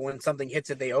enough, but when something hits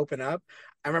it, they open up.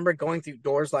 I remember going through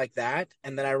doors like that,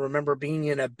 and then I remember being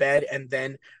in a bed, and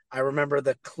then I remember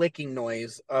the clicking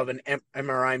noise of an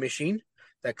MRI machine.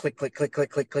 That click, click, click, click,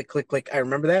 click, click, click, click. I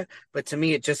remember that. But to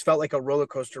me, it just felt like a roller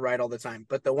coaster ride all the time.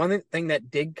 But the one thing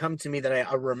that did come to me that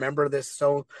I remember this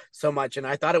so much, and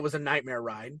I thought it was a nightmare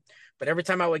ride, but every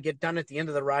time I would get done at the end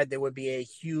of the ride, there would be a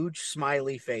huge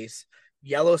smiley face,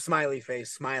 yellow smiley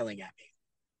face smiling at me.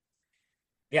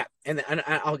 Yeah, and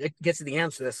I'll get to the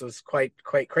answer to this. It was quite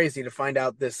crazy to find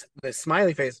out this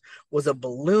smiley face was a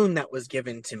balloon that was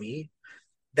given to me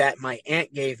that my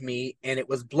aunt gave me, and it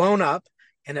was blown up,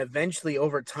 and eventually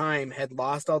over time had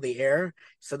lost all the air,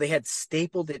 so they had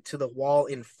stapled it to the wall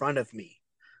in front of me.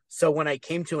 So when I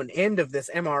came to an end of this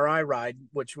MRI ride,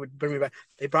 which would bring me back,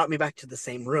 they brought me back to the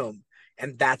same room.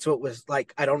 And that's what was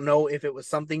like. I don't know if it was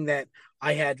something that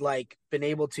I had like been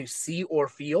able to see or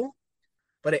feel,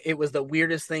 but it was the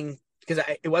weirdest thing, because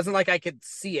it wasn't like I could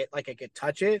see it, like I could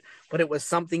touch it, but it was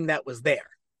something that was there.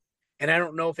 And I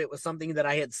don't know if it was something that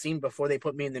I had seen before they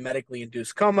put me in the medically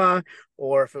induced coma,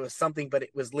 or if it was something, but it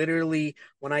was literally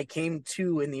when I came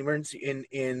to in the emergency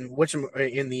in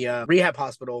the rehab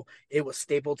hospital, it was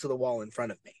stapled to the wall in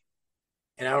front of me.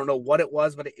 and I don't know what it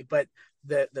was, but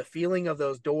the feeling of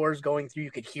those doors going through,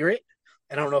 you could hear it.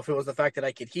 I don't know if it was the fact that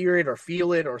I could hear it or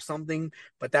feel it or something,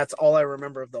 but that's all I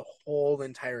remember of the whole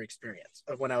entire experience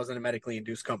of when I was in a medically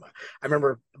induced coma. I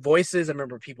remember voices. I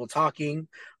remember people talking.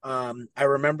 I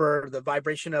remember the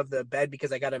vibration of the bed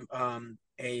because I got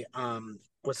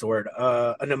what's the word?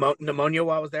 A pneumonia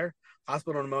while I was there,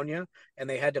 hospital pneumonia, and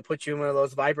they had to put you in one of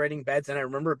those vibrating beds. And I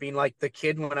remember being like the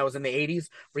kid when I was in the 80s,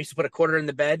 where we used to put a quarter in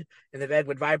the bed and the bed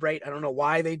would vibrate. I don't know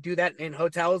why they do that in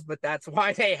hotels, but that's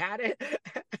why they had it.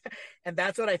 And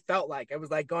that's what I felt like. I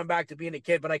was like going back to being a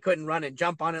kid, but I couldn't run and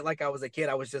jump on it like I was a kid.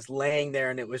 I was just laying there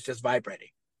and it was just vibrating.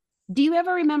 Do you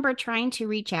ever remember trying to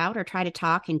reach out or try to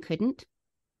talk and couldn't?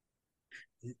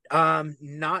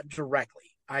 Not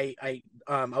directly. I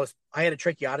had a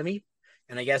tracheotomy,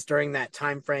 and I guess during that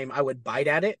time frame I would bite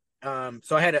at it.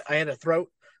 So I had a throat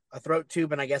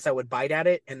tube, and I guess I would bite at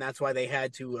it, and that's why they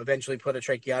had to eventually put a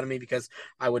tracheotomy, because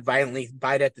I would violently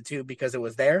bite at the tube because it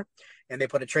was there, and they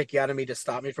put a tracheotomy to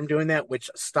stop me from doing that, which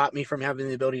stopped me from having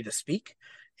the ability to speak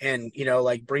and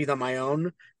like breathe on my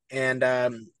own. And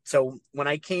so when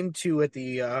I came to at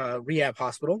the rehab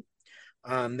hospital,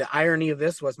 the irony of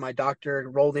this was my doctor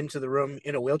rolled into the room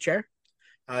in a wheelchair.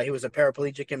 He was a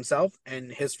paraplegic himself, and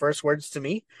his first words to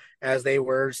me, as they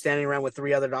were standing around with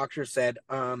three other doctors, said,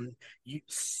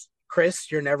 Chris,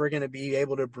 you're never going to be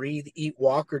able to breathe, eat,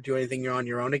 walk, or do anything on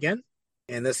your own again.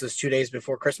 And this is 2 days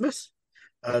before Christmas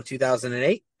of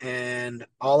 2008. And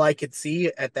all I could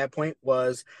see at that point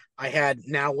was I had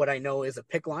now what I know is a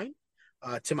PICC line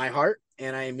to my heart.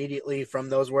 And I immediately, from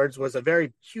those words, was a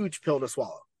very huge pill to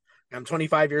swallow. I'm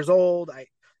 25 years old.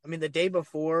 I mean, the day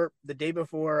before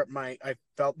I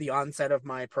felt the onset of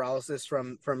my paralysis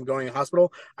from going to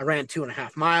hospital, I ran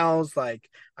 2.5 miles. Like,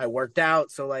 I worked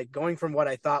out. So like going from what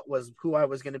I thought was who I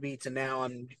was going to be to now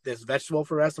I'm this vegetable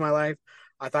for the rest of my life.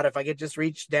 I thought if I could just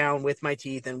reach down with my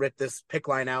teeth and rip this PICC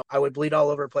line out, I would bleed all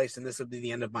over the place, and this would be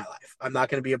the end of my life. I'm not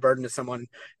going to be a burden to someone,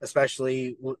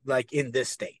 especially like in this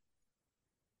state.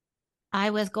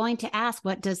 I was going to ask,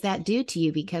 what does that do to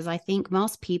you? Because I think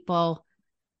most people,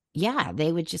 yeah,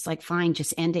 they would just like, fine,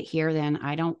 just end it here. Then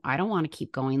I don't want to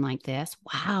keep going like this.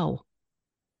 Wow.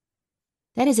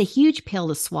 That is a huge pill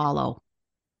to swallow.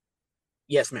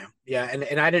 Yes, ma'am. Yeah.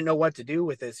 And I didn't know what to do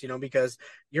with this, because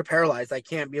you're paralyzed. I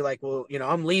can't be like, well,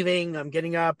 I'm leaving, I'm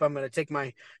getting up, I'm going to take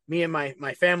me and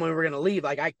my family, we're going to leave.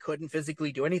 Like, I couldn't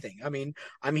physically do anything. I mean,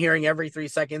 I'm hearing every 3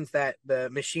 seconds that the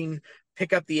machine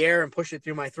pick up the air and push it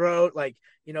through my throat. Like,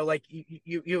 like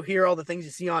you hear all the things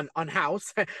you see on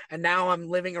House, and now I'm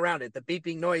living around it, the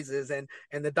beeping noises and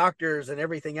the doctors and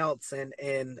everything else.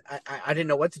 And I didn't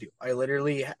know what to do. I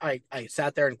literally, I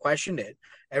sat there and questioned it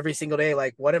every single day.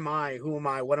 Like, what am I? Who am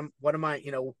I? What am I?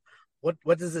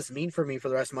 What does this mean for me for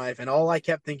the rest of my life? And all I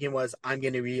kept thinking was, I'm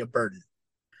going to be a burden.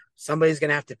 Somebody's going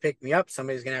to have to pick me up.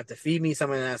 Somebody's going to have to feed me.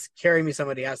 Somebody has to carry me.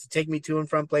 Somebody has to take me to and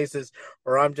from places,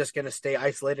 or I'm just going to stay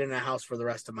isolated in a house for the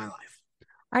rest of my life.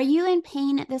 Are you in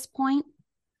pain at this point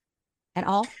at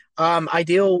all? I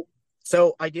deal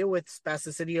with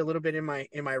spasticity a little bit in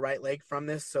my right leg from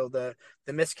this. So the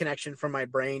misconnection from my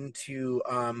brain to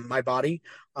my body.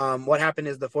 What happened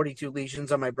is the 42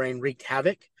 lesions on my brain wreaked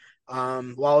havoc.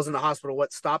 While I was in the hospital,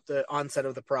 what stopped the onset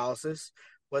of the paralysis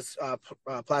was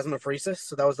plasmapheresis.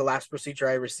 So that was the last procedure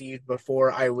I received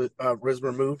before I was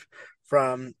removed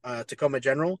from Tacoma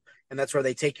General. And that's where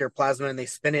they take your plasma and they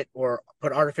spin it or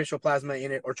put artificial plasma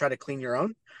in it or try to clean your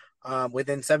own.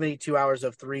 Within 72 hours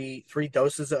of three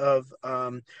doses of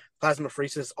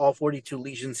plasmapheresis, all 42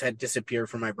 lesions had disappeared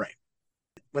from my brain.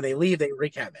 When they leave, they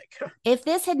wreak havoc. If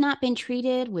this had not been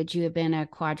treated, would you have been a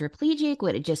quadriplegic?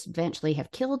 Would it just eventually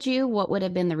have killed you? What would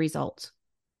have been the results?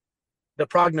 The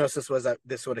prognosis was that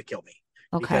this would have killed me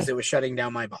because Okay. it was shutting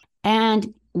down my body.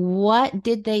 And what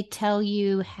did they tell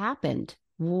you happened?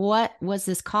 What was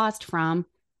this caused from?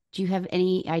 Do you have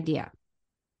any idea?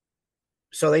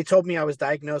 So they told me I was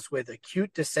diagnosed with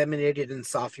acute disseminated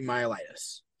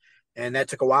encephalomyelitis, and that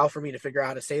took a while for me to figure out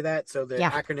how to say that. So Yeah.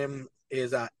 the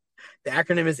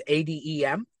acronym is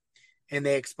ADEM, and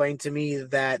they explained to me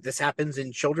that this happens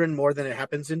in children more than it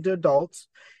happens in adults.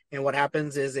 And what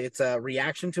happens is it's a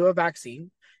reaction to a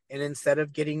vaccine, and instead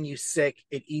of getting you sick,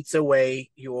 it eats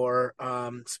away your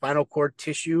spinal cord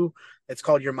tissue. It's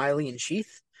called your myelin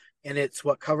sheath, and it's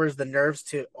what covers the nerves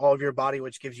to all of your body,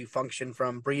 which gives you function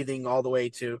from breathing all the way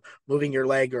to moving your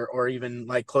leg or even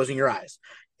like closing your eyes.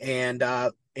 And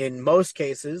in most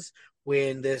cases,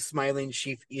 when this myelin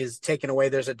sheath is taken away,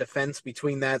 there's a defense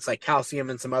between that. It's like calcium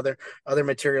and some other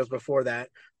materials before that,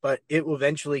 but it will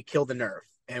eventually kill the nerve.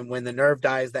 And when the nerve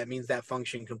dies, that means that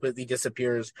function completely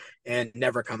disappears and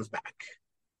never comes back.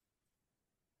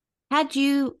 Had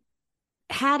you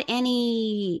had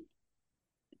any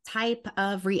type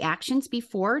of reactions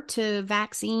before to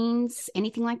vaccines,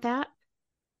 anything like that?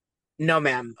 No,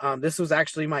 ma'am. This was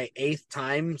actually my eighth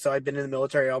time. So I've been in the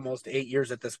military almost 8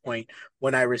 years at this point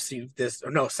when I received this,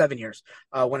 or no, 7 years,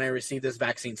 when I received this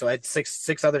vaccine. So I had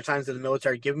six other times in the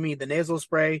military giving me the nasal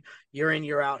spray year in,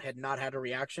 year out, had not had a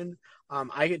reaction.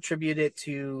 I attribute it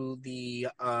to the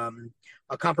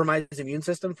a compromised immune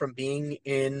system from being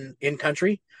in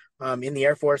country. In the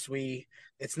Air Force,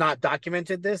 it's not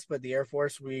documented this, but the Air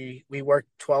Force, we work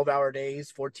 12-hour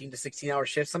days, 14 to 16-hour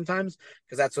shifts sometimes,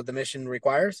 because that's what the mission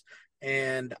requires.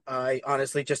 And I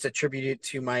honestly just attribute it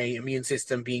to my immune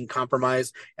system being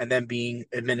compromised and then being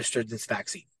administered this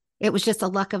vaccine. It was just a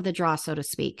luck of the draw, so to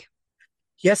speak.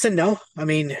 Yes and no. I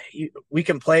mean, we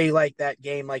can play like that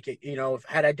game, like,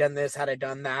 had I done this, had I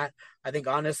done that. I think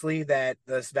honestly that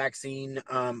this vaccine,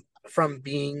 from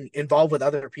being involved with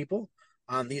other people,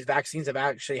 these vaccines have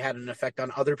actually had an effect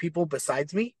on other people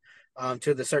besides me.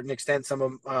 To the certain extent,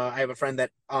 I have a friend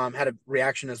that had a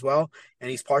reaction as well,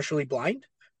 and he's partially blind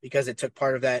because it took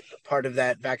part of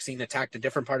that vaccine attacked a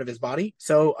different part of his body.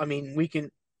 So I mean,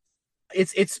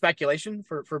 it's speculation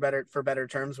for better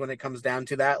terms when it comes down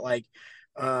to that. Like,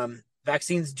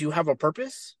 vaccines do have a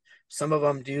purpose. Some of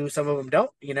them do, some of them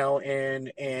don't.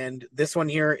 And this one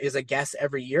here is a guess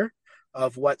every year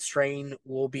of what strain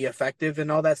will be effective and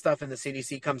all that stuff. And the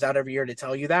CDC comes out every year to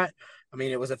tell you that. I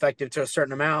mean, it was effective to a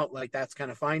certain amount, like that's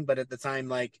kind of fine, but at the time,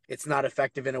 like it's not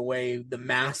effective in a way the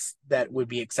mass that would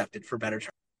be accepted for better terms.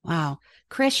 Wow.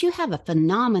 Chris, you have a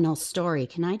phenomenal story.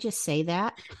 Can I just say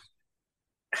that?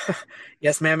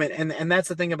 Yes, ma'am. And that's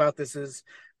the thing about this is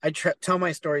tell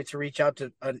my story to reach out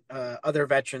to other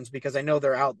veterans because I know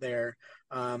they're out there.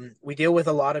 We deal with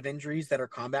a lot of injuries that are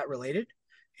combat related.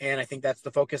 And I think that's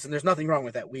the focus. And there's nothing wrong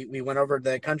with that. We went over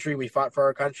the country, we fought for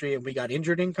our country, and we got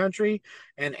injured in country.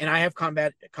 And I have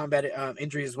combat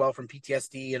injuries as well from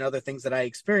PTSD and other things that I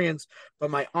experienced.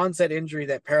 But my onset injury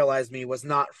that paralyzed me was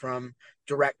not from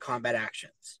direct combat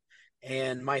actions.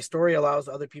 And my story allows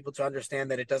other people to understand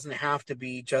that it doesn't have to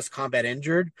be just combat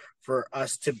injured for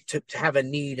us to have a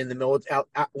need in the military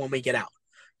when we get out,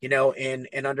 and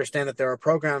understand that there are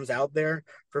programs out there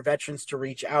for veterans to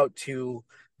reach out to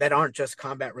that aren't just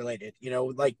combat related.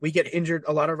 Like we get injured,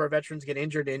 a lot of our veterans get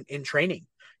injured in training,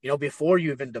 before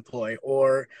you even deploy,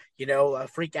 or, a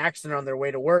freak accident on their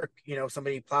way to work,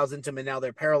 somebody plows into them and now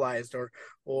they're paralyzed,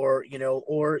 or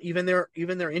even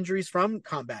their injuries from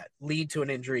combat lead to an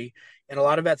injury. And a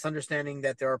lot of that's understanding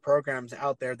that there are programs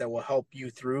out there that will help you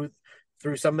through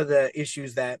some of the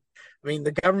issues that, I mean,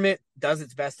 the government does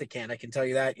its best it can. I can tell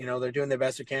you that, they're doing their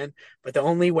best it can, but the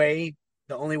only way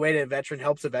that a veteran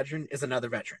helps a veteran is another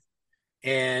veteran.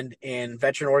 And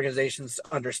veteran organizations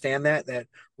understand that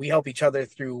we help each other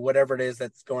through whatever it is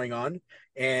that's going on,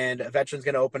 and a veteran's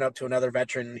going to open up to another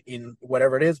veteran in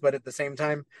whatever it is. But at the same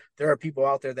time, there are people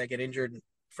out there that get injured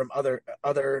from other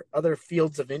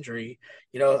fields of injury,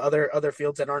 other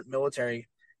fields that aren't military,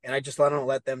 and I just want to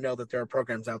let them know that there are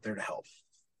programs out there to help.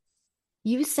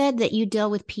 You said that you deal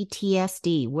with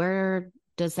PTSD. Where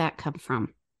does that come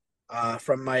from?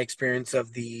 From my experience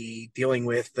of the dealing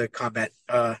with the combat,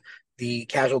 the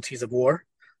casualties of war,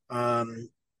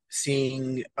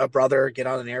 seeing a brother get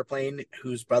on an airplane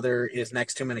whose brother is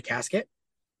next to him in a casket,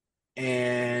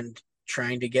 and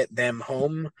trying to get them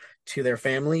home to their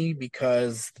family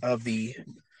because of the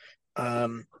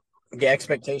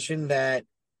expectation that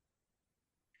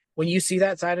when you see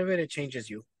that side of it, it changes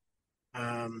you.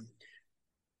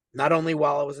 Not only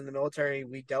while I was in the military,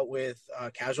 we dealt with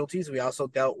casualties. We also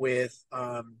dealt with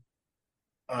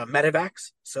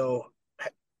medevacs. So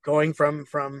going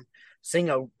from seeing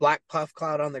a black puff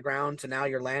cloud on the ground to now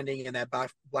you're landing in that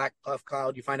black puff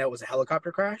cloud, you find out it was a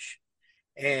helicopter crash.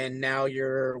 And now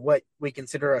you're what we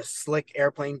consider a slick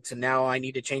airplane to now I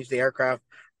need to change the aircraft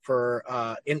for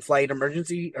in-flight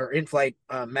emergency or in-flight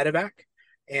medevac,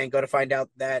 and go to find out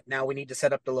that now we need to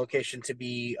set up the location to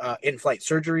be in-flight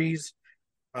surgeries.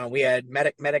 We had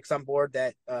medics on board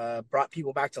that brought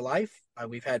people back to life.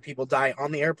 We've had people die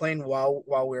on the airplane while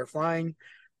we were flying.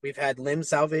 We've had limb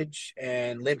salvage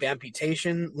and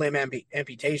amputations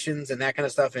and that kind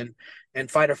of stuff,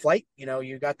 and fight or flight.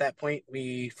 You got that point.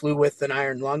 We flew with an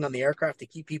iron lung on the aircraft to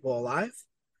keep people alive.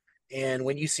 And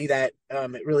when you see that,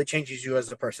 it really changes you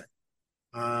as a person.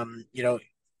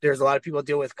 There's a lot of people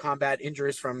deal with combat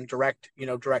injuries from direct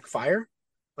fire,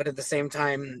 but at the same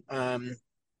time,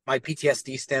 my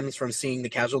PTSD stems from seeing the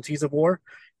casualties of war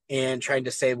and trying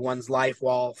to save one's life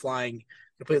while flying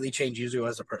completely changes you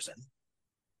as a person.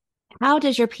 How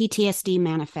does your PTSD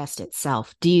manifest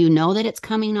itself? Do you know that it's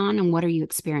coming on, and what are you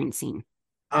experiencing?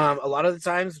 A lot of the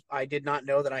times I did not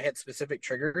know that I had specific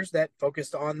triggers that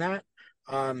focused on that.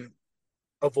 Um,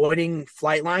 Avoiding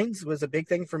flight lines was a big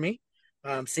thing for me.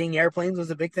 Seeing airplanes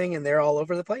was a big thing, and they're all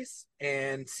over the place.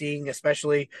 And seeing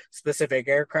especially specific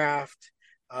aircraft,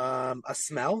 a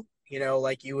smell.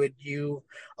 Like a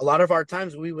lot of our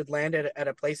times we would land at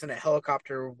a place and a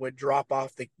helicopter would drop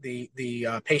off the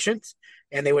patients,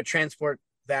 and they would transport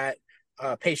that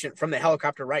patient from the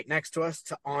helicopter right next to us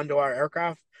to onto our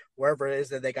aircraft, wherever it is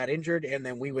that they got injured, and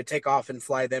then we would take off and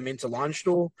fly them into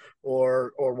Landstuhl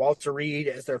or Walter Reed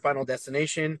as their final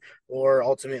destination, or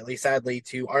ultimately, sadly,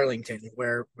 to Arlington,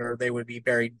 where they would be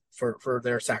buried for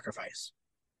their sacrifice.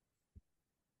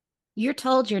 You're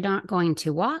told you're not going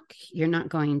to walk, you're not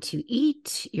going to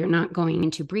eat, you're not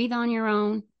going to breathe on your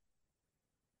own.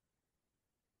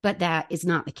 But that is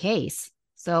not the case.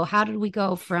 So how did we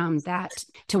go from that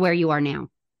to where you are now?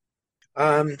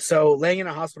 So laying in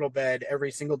a hospital bed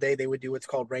every single day, they would do what's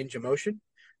called range of motion,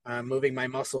 moving my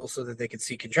muscles so that they could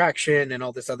see contraction and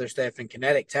all this other stuff, and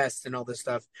kinetic tests and all this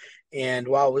stuff. And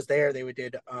while I was there, they would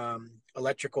did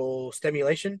electrical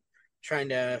stimulation, trying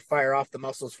to fire off the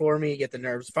muscles for me, get the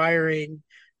nerves firing.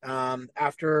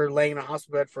 After laying in a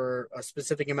hospital bed for a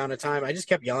specific amount of time, I just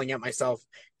kept yelling at myself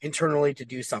internally to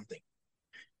do something.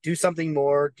 Do something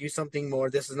more, do something more.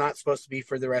 This is not supposed to be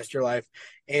for the rest of your life.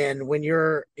 And when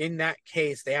you're in that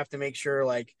case, they have to make sure,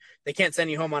 like, they can't send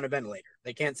you home on a ventilator.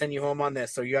 They can't send you home on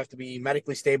this. So you have to be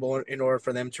medically stable in order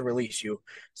for them to release you.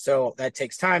 So that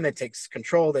takes time, that takes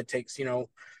control, that takes,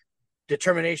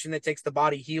 determination, that takes the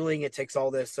body healing, it takes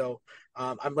all this. So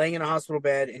I'm laying in a hospital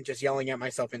bed and just yelling at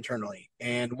myself internally.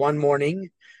 And one morning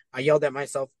I yelled at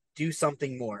myself, do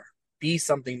something more, be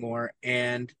something more.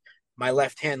 And my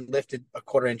left hand lifted a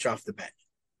quarter inch off the bed.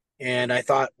 And I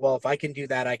thought, well, if I can do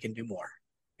that, I can do more.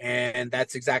 And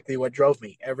that's exactly what drove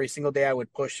me. Every single day I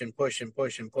would push and push and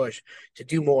push and push to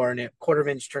do more. And a quarter of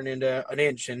an inch turned into an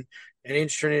inch, and an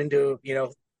inch turned into,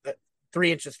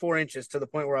 3 inches, 4 inches, to the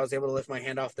point where I was able to lift my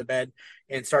hand off the bed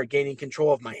and start gaining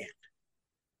control of my hand.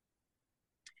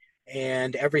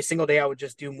 And every single day I would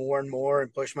just do more and more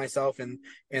and push myself, and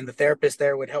the therapist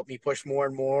there would help me push more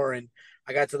and more. And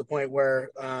I got to the point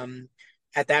where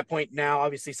at that point now,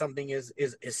 obviously something is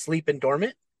sleeping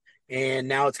dormant, and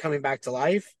now it's coming back to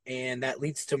life, and that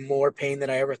leads to more pain than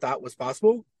I ever thought was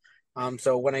possible.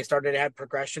 So when I started to have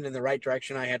progression in the right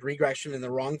direction, I had regression in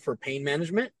the wrong for pain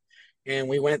management. And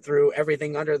we went through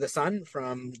everything under the sun,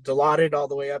 from Dilaudid all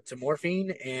the way up to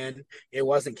morphine, and it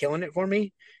wasn't killing it for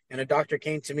me. And a doctor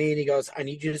came to me and he goes, I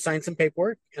need you to sign some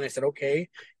paperwork. And I said, okay.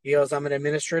 He goes, I'm going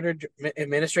to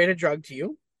administrate a drug to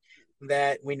you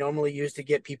that we normally use to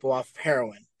get people off of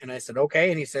heroin. And I said, okay.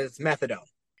 And he says, it's methadone.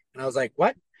 And I was like,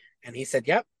 what? And he said,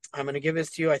 yep, I'm going to give this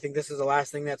to you. I think this is the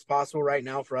last thing that's possible right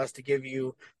now for us to give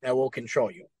you that will control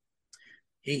you.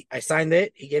 I signed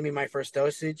it. He gave me my first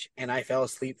dosage, and I fell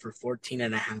asleep for 14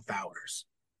 and a half hours.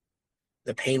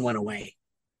 The pain went away.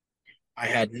 I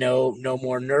had no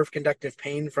more nerve conductive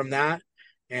pain from that.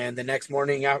 And the next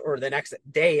morning, or the next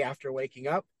day after waking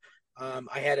up,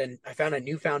 I found a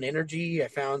newfound energy. I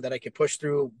found that I could push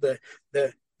through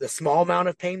the small amount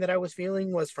of pain that I was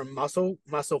feeling was from muscle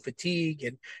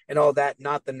fatigue and all that,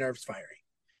 not the nerves firing.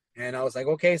 And I was like,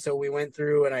 okay. So we went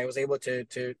through, and I was able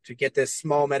to get this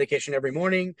small medication every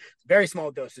morning, very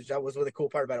small dosage. That was what the cool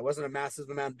part about it. It wasn't a massive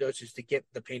amount of dosage to get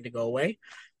the pain to go away.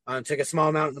 Took a small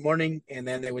amount in the morning, and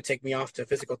then they would take me off to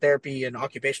physical therapy and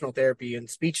occupational therapy and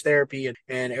speech therapy.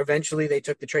 And eventually they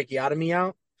took the tracheotomy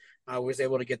out. I was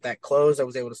able to get that closed. I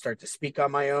was able to start to speak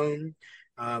on my own.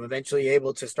 Eventually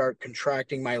able to start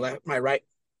contracting my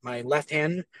left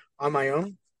hand on my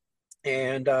own.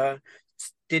 And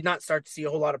did not start to see a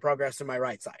whole lot of progress in my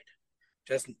right side.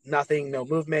 Just nothing, no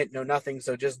movement, no nothing.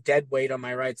 So just dead weight on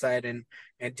my right side, and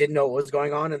didn't know what was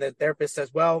going on. And the therapist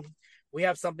says, well, we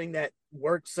have something that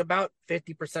works about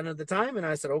 50% of the time. And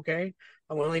I said, okay,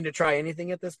 I'm willing to try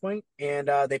anything at this point. And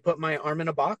they put my arm in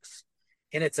a box,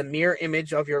 and it's a mirror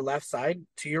image of your left side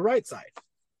to your right side.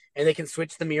 And they can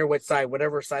switch the mirror which side,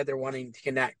 whatever side they're wanting to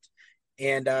connect.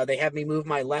 And they have me move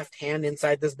my left hand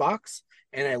inside this box.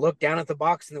 And I look down at the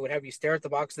box, and they would have you stare at the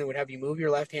box, and they would have you move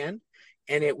your left hand,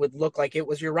 and it would look like it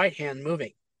was your right hand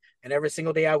moving. And every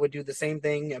single day I would do the same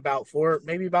thing.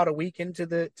 Maybe about a week into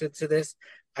this,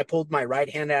 I pulled my right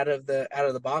hand out of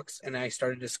the box, and I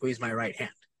started to squeeze my right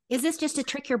hand. Is this just to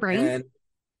trick your brain? And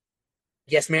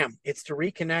yes, ma'am. It's to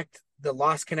reconnect the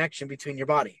lost connection between your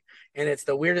body. And it's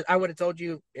the weirdest. I would have told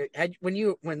you when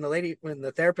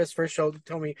the therapist first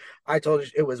told me, I told her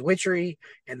it was witchery,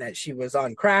 and that she was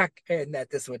on crack, and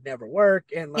that this would never work.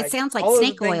 And like, it sounds like all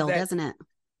snake oil, doesn't it?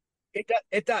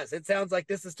 It does. It sounds like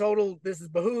this is total. This is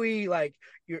bahooey. Like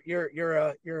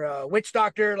you're a witch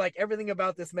doctor. Like everything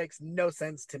about this makes no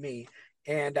sense to me.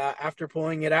 And after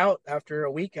pulling it out, after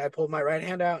a week, I pulled my right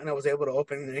hand out and I was able to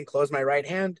open and close my right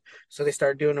hand. So they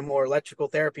started doing a more electrical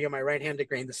therapy on my right hand to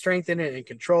gain the strength in it and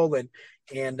control. And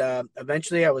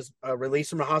eventually, I was released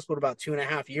from the hospital about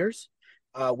 2.5 years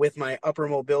with my upper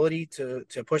mobility to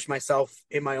push myself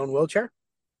in my own wheelchair.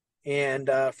 And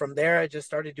from there, I just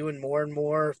started doing more and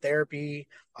more therapy,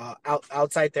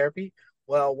 outside therapy.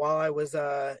 Well, while I was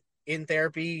in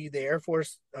therapy, the Air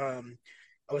Force, I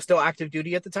was still active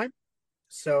duty at the time.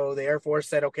 So the Air Force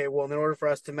said, okay, well, in order for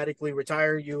us to medically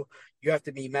retire you, you have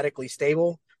to be medically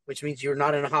stable, which means you're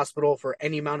not in a hospital for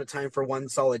any amount of time for 1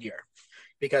 solid year.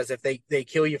 Because if they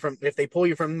kill you from, if they pull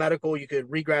you from medical, you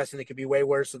could regress and it could be way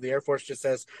worse. So the Air Force just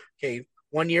says, okay,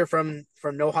 1 year from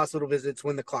no hospital visits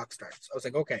when the clock starts. I was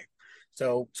like, okay.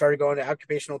 So started going to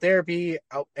occupational therapy,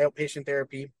 outpatient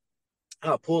therapy,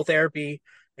 pool therapy,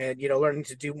 and learning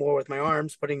to do more with my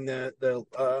arms, putting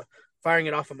the firing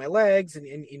it off of my legs, and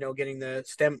getting the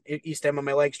stem on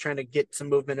my legs, trying to get some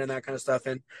movement and that kind of stuff.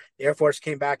 And the Air Force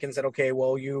came back and said, okay,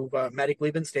 well, you've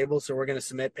medically been stable, so we're going to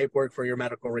submit paperwork for your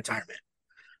medical retirement.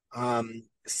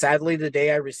 Sadly, the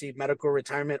day I received medical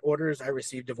retirement orders, I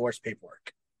received divorce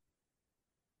paperwork.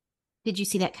 Did you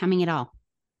see that coming at all?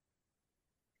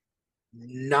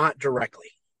 Not directly.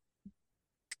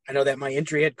 I know that my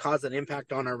injury had caused an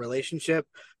impact on our relationship,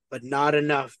 but not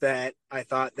enough that I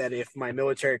thought that if my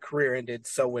military career ended,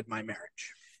 so would my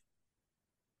marriage.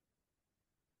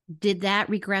 Did that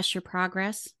regress your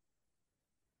progress?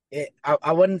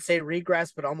 I wouldn't say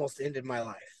regress, but almost ended my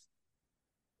life.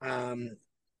 Um,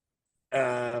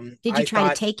 Did you I try to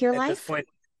thought take your at this life? point,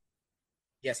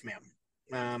 yes, ma'am.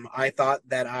 I thought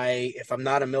that if I'm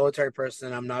not a military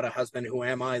person, I'm not a husband. Who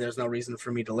am I? There's no reason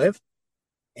for me to live.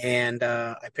 And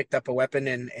I picked up a weapon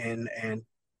and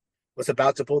was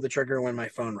about to pull the trigger when my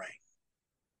phone rang.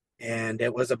 And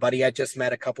it was a buddy I just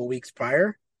met a couple weeks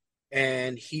prior.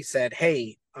 And he said,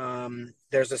 hey,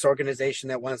 there's this organization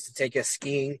that wants to take us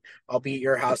skiing. I'll be at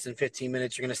your house in 15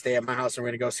 minutes. You're going to stay at my house and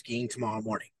we're going to go skiing tomorrow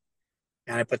morning.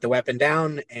 And I put the weapon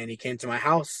down and he came to my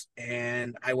house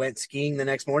and I went skiing the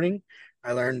next morning.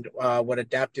 I learned what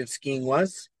adaptive skiing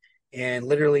was. And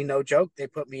literally, no joke, they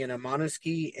put me in a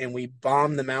monoski and we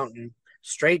bombed the mountain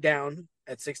straight down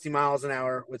at 60 miles an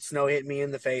hour with snow hitting me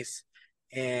in the face.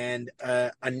 And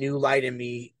a new light in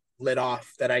me lit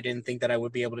off that I didn't think that I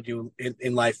would be able to do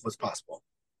in life was possible.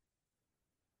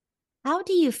 How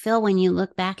do you feel when you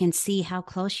look back and see how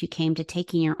close you came to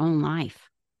taking your own life?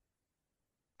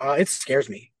 It scares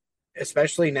me,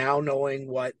 especially now knowing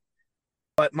what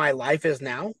my life is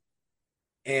now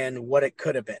and what it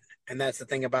could have been. And that's the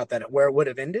thing about that, where it would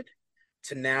have ended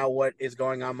to now what is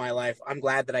going on in my life. I'm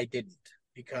glad that I didn't,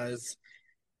 because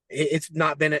it's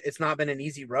not been an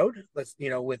easy road. Let's,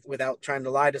 without trying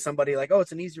to lie to somebody like, oh,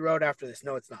 it's an easy road after this.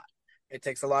 No, it's not. It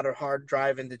takes a lot of hard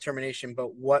drive and determination,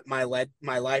 but what my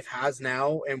life has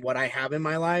now and what I have in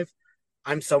my life,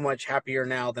 I'm so much happier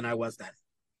now than I was then.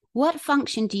 What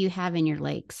function do you have in your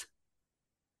legs?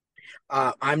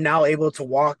 I'm now able to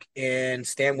walk and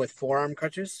stand with forearm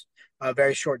crutches,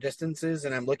 very short distances,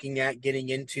 and I'm looking at getting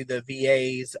into the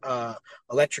VA's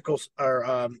electrical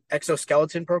or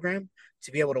exoskeleton program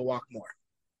to be able to walk more.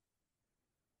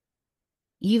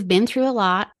 You've been through a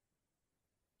lot.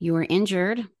 You were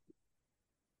injured.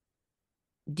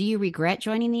 Do you regret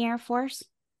joining the Air Force?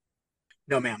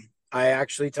 No, ma'am. I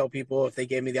actually tell people if they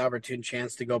gave me the opportune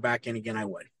chance to go back in again, I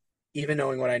would, even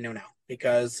knowing what I know now,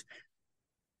 because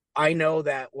I know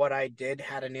that what I did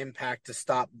had an impact to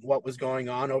stop what was going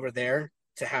on over there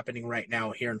to happening right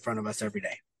now here in front of us every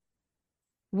day.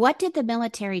 What did the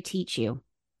military teach you?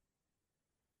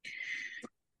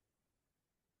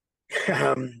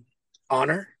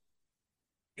 Honor,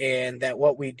 and that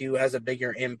what we do has a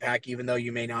bigger impact, even though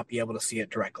you may not be able to see it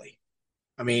directly.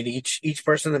 I mean, each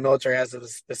person in the military has a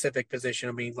specific position.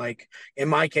 I mean, like in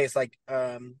my case, like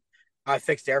I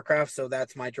fixed aircraft, so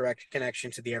that's my direct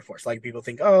connection to the Air Force. Like people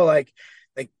think, oh, like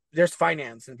there's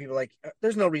finance, and people like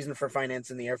there's no reason for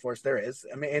finance in the Air Force. There is.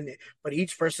 I mean, but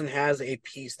each person has a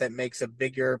piece that makes a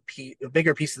bigger piece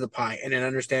of the pie, and an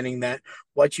understanding that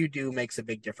what you do makes a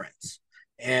big difference.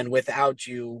 And without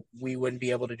you, we wouldn't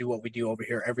be able to do what we do over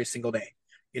here every single day.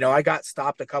 I got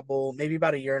stopped maybe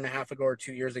about a year and a half ago or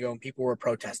 2 years ago, and people were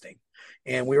protesting.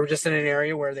 And we were just in an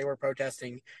area where they were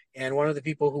protesting. And one of the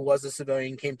people who was a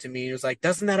civilian came to me and was like,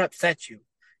 doesn't that upset you?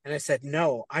 And I said,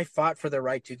 no, I fought for the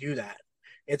right to do that.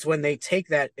 It's when they take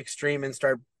that extreme and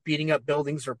start beating up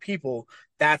buildings or people,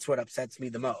 that's what upsets me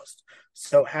the most.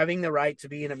 So having the right to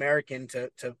be an American,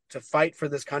 to fight for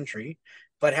this country,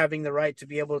 but having the right to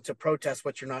be able to protest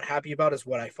what you're not happy about is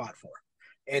what I fought for.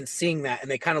 And seeing that,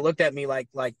 and they kind of looked at me like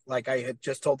I had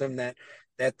just told them that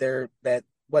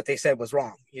what they said was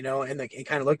wrong, and it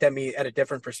kind of looked at me at a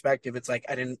different perspective. It's like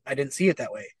I didn't see it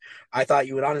that way. I thought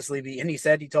you would honestly be, and he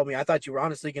told me, I thought you were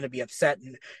honestly going to be upset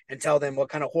and tell them what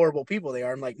kind of horrible people they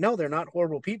are. I'm like, no, they're not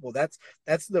horrible people. That's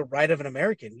the right of an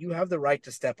American. You have the right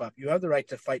to step up. You have the right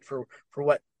to fight for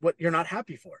what you're not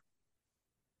happy for.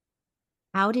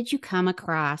 How did you come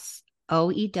across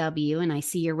OEW? And I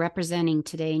see you're representing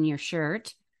today in your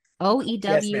shirt. OEW,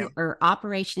 Yes, ma'am. or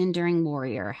Operation Enduring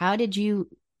Warrior. How did you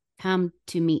come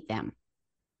to meet them?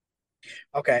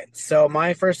 Okay, so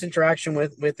my first interaction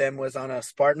with them was on a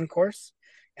Spartan course,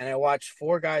 and I watched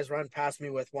four guys run past me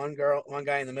with one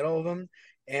guy in the middle of them,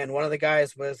 and one of the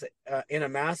guys was in a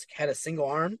mask, had a single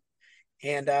arm,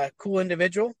 and cool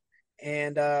individual.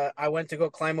 And I went to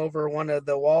go climb over one of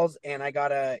the walls, and I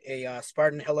got a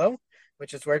Spartan hello,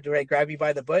 which is where they grab you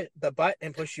by the butt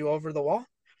and push you over the wall.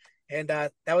 And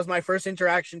that was my first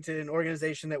interaction to an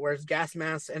organization that wears gas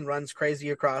masks and runs crazy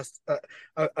across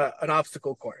an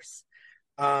obstacle course.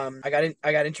 I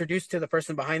got introduced to the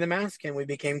person behind the mask, and we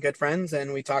became good friends,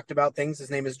 and we talked about things.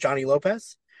 His name is Johnny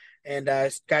Lopez, and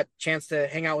got a chance to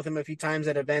hang out with him a few times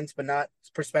at events, but not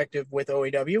perspective with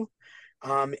OAW.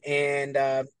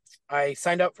 And I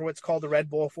signed up for what's called the Red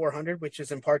Bull 400, which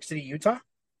is in Park City, Utah.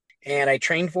 And I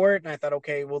trained for it, and I thought,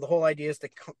 okay, well, the whole idea is to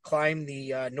climb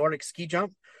the Nordic ski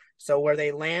jump. So where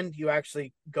they land, you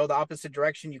actually go the opposite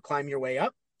direction. You climb your way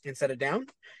up instead of down.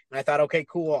 And I thought, okay,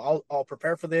 cool. I'll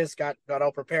prepare for this. Got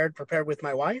all prepared with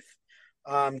my wife.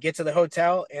 Get to the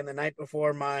hotel, and the night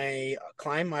before my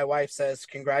climb, my wife says,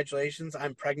 "Congratulations,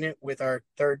 I'm pregnant with our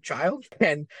third child."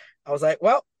 And I was like,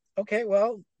 well, okay,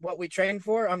 well, what we trained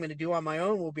for, I'm going to do on my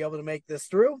own. We'll be able to make this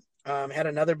through. Had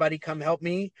another buddy come help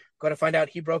me. Go to find out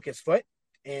he broke his foot.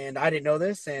 And I didn't know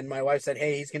this. And my wife said,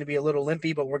 hey, he's going to be a little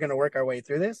limpy, but we're going to work our way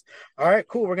through this. All right,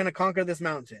 cool. We're going to conquer this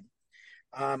mountain.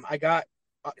 I got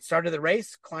started the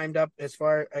race, climbed up as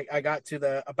far, I got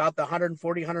to about the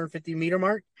 140, 150 meter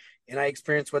mark, and I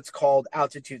experienced what's called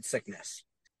altitude sickness.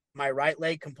 My right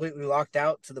leg completely locked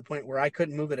out to the point where I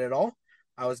couldn't move it at all.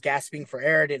 I was gasping for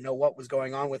air. I didn't know what was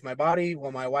going on with my body.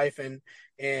 Well, my wife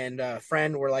and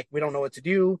friend were like, we don't know what to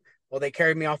do. Well, they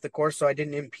carried me off the course, so I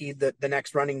didn't impede the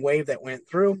next running wave that went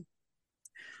through.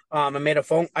 I made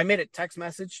a text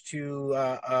message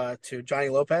to Johnny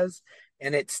Lopez,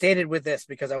 and it stated with this,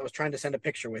 because I was trying to send a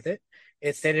picture with it.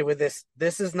 It stated with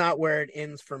this is not where it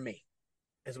ends for me,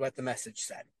 is what the message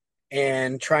said.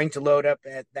 And trying to load up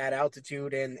at that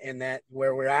altitude and that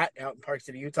where we're at out in Park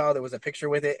City, Utah, there was a picture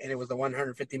with it, and it was the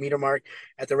 150 meter mark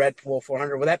at the Red Bull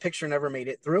 400. Well, that picture never made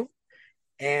it through.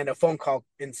 And a phone call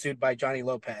ensued by Johnny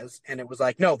Lopez, and it was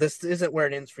like, no, this isn't where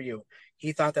it ends for you.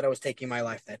 He thought that I was taking my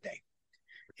life that day.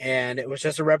 And it was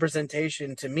just a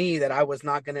representation to me that I was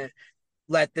not going to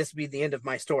let this be the end of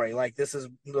my story. Like, this is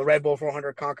the Red Bull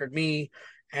 400 conquered me.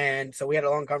 And so we had a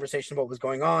long conversation about what was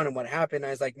going on and what happened.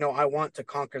 I was like, no, I want to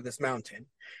conquer this mountain.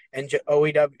 And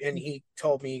OEW, and he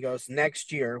told me, he goes,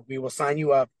 next year we will sign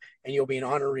you up and you'll be an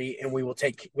honoree, and we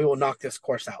will knock this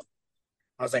course out.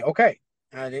 I was like, okay.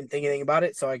 I didn't think anything about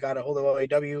it, so I got a hold of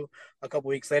OAW a couple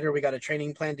weeks later. We got a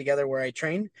training plan together where I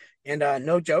trained, and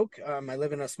no joke, I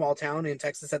live in a small town in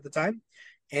Texas at the time,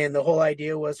 and the whole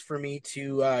idea was for me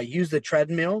to use the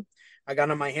treadmill. I got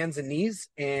on my hands and knees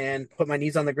and put my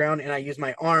knees on the ground, and I used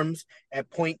my arms at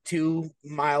 0.2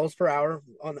 miles per hour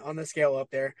on the scale up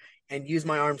there, and use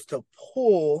my arms to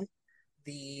pull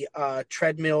the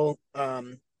treadmill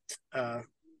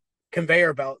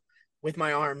conveyor belt with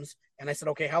my arms. And I said,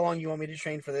 okay, how long do you want me to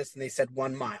train for this? And they said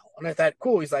 1 mile. And I thought,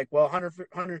 cool. He's like, well,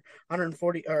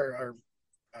 140 or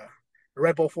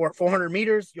Red Bull 400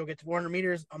 meters. You'll get to 400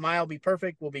 meters. A mile be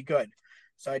perfect. We'll be good.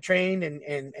 So I trained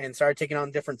and started taking on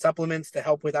different supplements to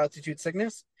help with altitude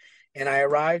sickness. And I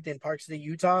arrived in Park City,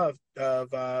 Utah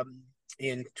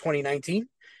in 2019.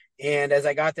 And as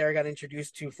I got there, I got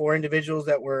introduced to 4 individuals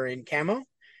that were in camo.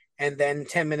 And then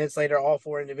 10 minutes later, all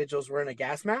 4 individuals were in a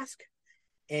gas mask.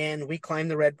 And we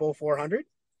climbed the Red Bull 400.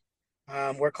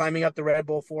 We're climbing up the Red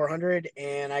Bull 400,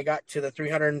 and I got to the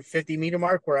 350 meter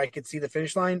mark where I could see the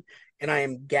finish line, and I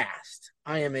am gassed.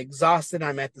 I am exhausted.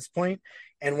 I'm at this point,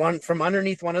 and from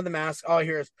underneath one of the masks, all I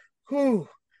hear is, "Whew,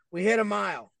 we hit a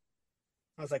mile."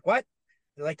 I was like, "What?"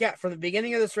 They're like, "Yeah, from the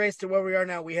beginning of this race to where we are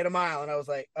now, we hit a mile." And I was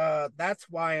like, "That's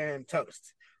why I am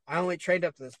toast. I only trained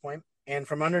up to this point." And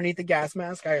from underneath the gas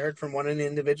mask, I heard from one of the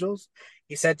individuals.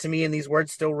 He said to me, and these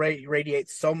words still radiate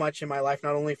so much in my life,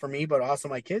 not only for me, but also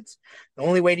my kids: the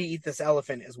only way to eat this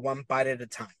elephant is one bite at a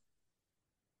time.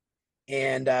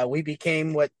 And we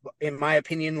became what, in my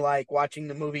opinion, like watching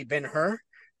the movie Ben-Hur,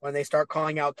 when they start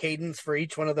calling out cadence for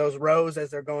each one of those rows as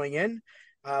they're going in,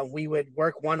 we would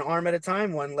work one arm at a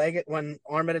time, one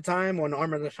arm at a time, one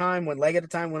arm at a time, one leg at a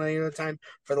time, one leg at a time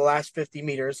for the last 50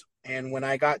 meters. And when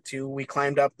we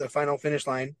climbed up the final finish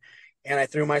line, and I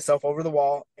threw myself over the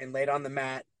wall and laid on the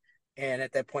mat. And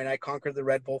at that point, I conquered the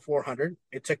Red Bull 400.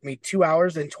 It took me 2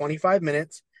 hours and 25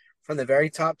 minutes from the very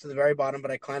top to the very bottom,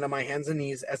 but I climbed on my hands and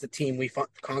knees as a team. We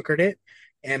conquered it.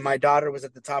 And my daughter was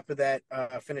at the top of that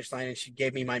finish line, and she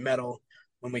gave me my medal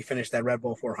when we finished that Red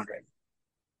Bull 400.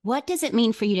 What does it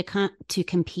mean for you to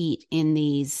compete in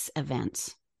these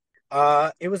events?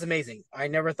 It was amazing. I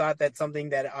never thought that something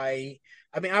that I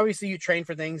mean, obviously you train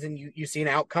for things and you see an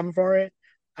outcome for it.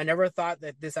 I never thought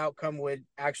that this outcome would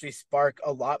actually spark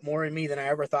a lot more in me than I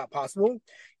ever thought possible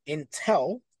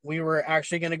until we were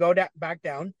actually going to go back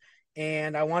down.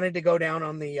 And I wanted to go down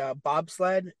on the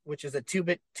bobsled, which is a tube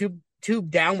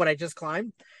down what I just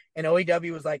climbed. And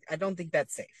OEW was like, I don't think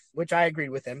that's safe, which I agreed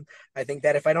with him. I think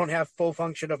that if I don't have full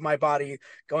function of my body,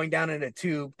 going down in a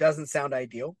tube doesn't sound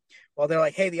ideal. Well, they're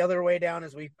like, hey, the other way down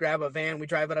is we grab a van, we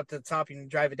drive it up to the top and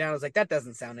drive it down. I was like, that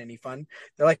doesn't sound any fun.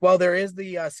 They're like, well, there is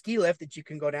the ski lift that you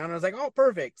can go down. I was like, oh,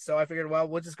 perfect. So I figured, well,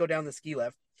 we'll just go down the ski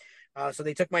lift. So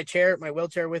they took my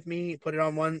wheelchair with me, put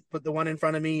the one in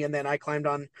front of me, and then I climbed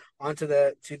onto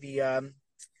the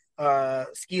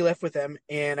ski lift with them,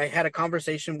 and I had a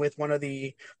conversation with one of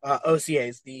the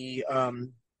OCAs, the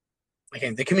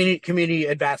community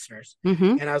ambassadors,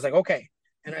 Mm-hmm. and I was like, okay,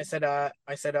 and I said,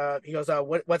 he goes,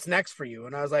 what's next for you?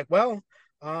 And I was like, well,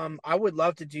 I would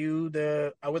like to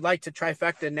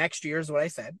trifecta next year is what I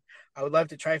said. I would love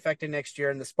to trifecta next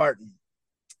year in the Spartan.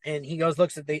 And he goes,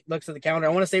 looks at the calendar.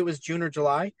 I want to say it was June or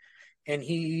July, and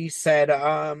he said,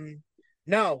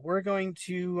 no, we're going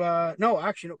to no,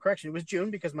 actually, no, correction. It was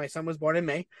June because my son was born in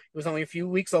May. It was only a few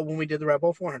weeks old when we did the Red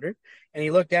Bull 400. And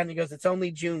he looked down and he goes, it's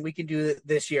only June. We can do it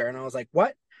this year. And I was like,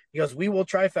 what? He goes, we will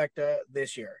trifecta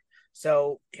this year.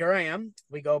 So here I am.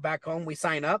 We go back home. We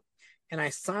sign up. And I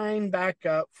sign back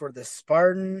up for the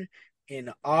Spartan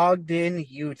in Ogden,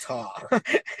 Utah.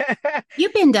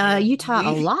 You've been to Utah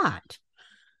a lot.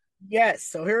 Yes.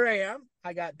 So here I am.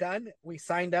 I got done. We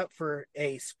signed up for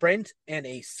a sprint and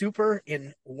a super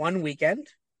in one weekend.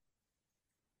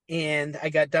 And I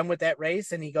got done with that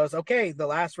race. And he goes, okay, the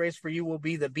last race for you will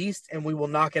be the Beast, and we will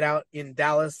knock it out in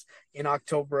Dallas in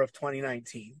October of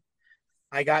 2019.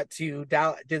 I got to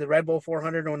did the Red Bull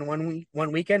 400 on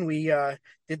one weekend. We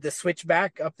did the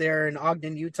switchback up there in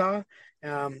Ogden, Utah.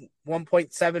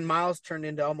 1.7 miles turned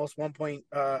into almost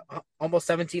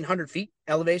 1,700 feet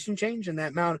elevation change in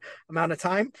that amount of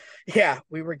time. Yeah,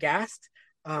 we were gassed.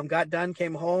 Got done,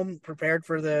 came home, prepared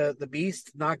for the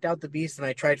Beast, knocked out the Beast, and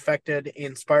I trifected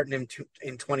in Spartan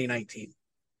in 2019.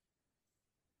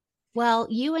 Well,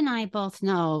 you and I both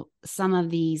know some of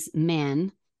these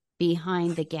men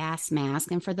behind the gas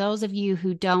mask. And for those of you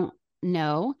who don't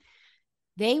know,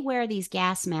 they wear these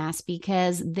gas masks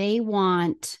because they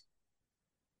want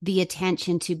the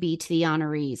attention to be to the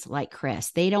honorees like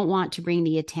Chris. They don't want to bring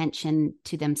the attention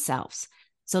to themselves.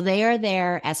 So they are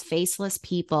there as faceless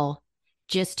people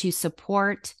just to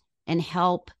support and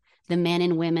help the men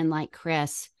and women like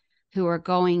Chris who are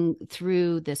going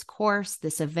through this course,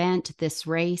 this event, this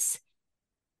race.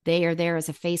 They are there as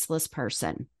a faceless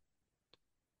person.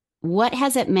 What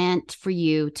has it meant for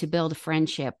you to build a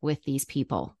friendship with these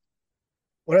people?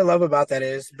 What I love about that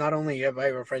is not only have I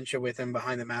have a friendship with him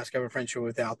behind the mask, I have a friendship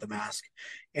without the mask.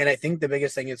 And I think the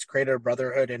biggest thing is create a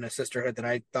brotherhood and a sisterhood that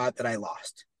I thought that I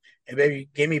lost. It maybe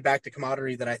gave me back the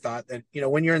camaraderie that I thought that,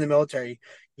 when you're in the military,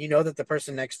 you know that the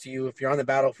person next to you, if you're on the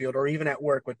battlefield or even at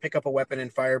work, would pick up a weapon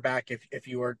and fire back if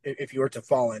you were to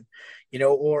fall in,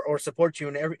 or support you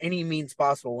in any means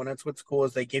possible. When that's what's cool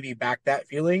is they give you back that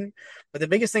feeling. But the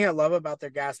biggest thing I love about their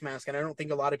gas mask, and I don't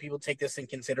think a lot of people take this in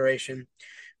consideration,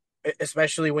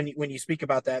 especially when you speak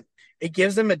about that, it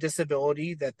gives them a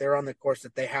disability that they're on the course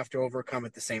that they have to overcome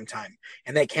at the same time,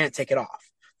 and they can't take it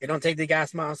off. They don't take the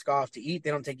gas mask off to eat. They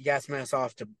don't take the gas mask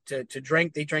off to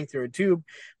drink. They drink through a tube.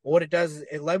 But what it does is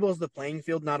it levels the playing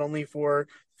field not only for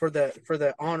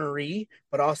the honoree,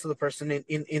 but also the person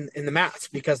in the mask,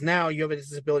 because now you have a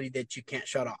disability that you can't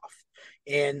shut off.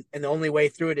 And the only way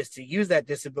through it is to use that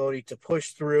disability to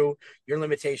push through your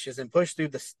limitations and push through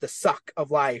the suck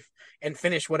of life and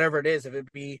finish whatever it is. If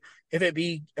it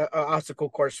be an obstacle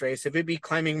course race, if it be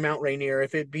climbing Mount Rainier,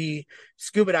 if it be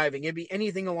scuba diving, it'd be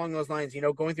anything along those lines.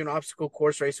 Going through an obstacle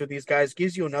course race with these guys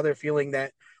gives you another feeling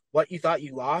that what you thought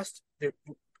you lost,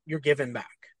 you're given back.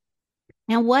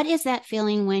 Now, what is that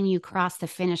feeling when you cross the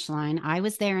finish line? I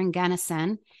was there in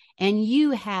Gunnison, and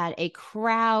you had a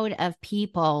crowd of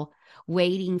people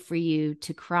waiting for you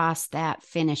to cross that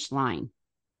finish line.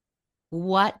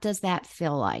 What does that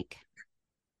feel like?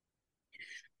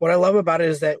 What I love about it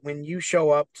is that when you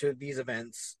show up to these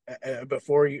events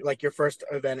before you, like your first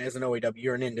event as an OAW,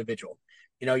 you're an individual.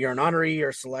 You know, you're an honoree,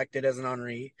 you're selected as an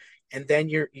honoree, and then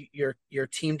you're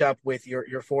teamed up with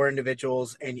your four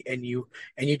individuals, and you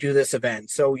do this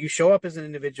event. So you show up as an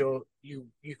individual, you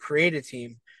create a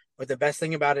team, but the best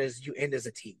thing about it is you end as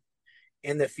a team.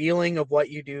 And the feeling of what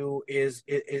you do is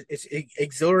it's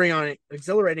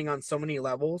exhilarating on so many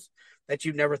levels that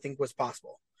you never think was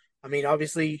possible. I mean,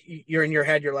 obviously, you're in your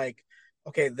head, you're like,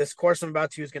 okay, this course I'm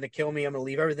about to is going to kill me. I'm going to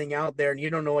leave everything out there, and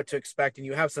you don't know what to expect. And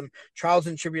you have some trials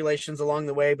and tribulations along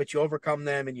the way, but you overcome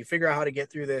them and you figure out how to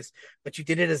get through this. But you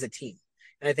did it as a team.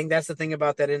 And I think that's the thing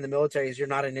about that in the military is you're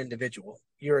not an individual.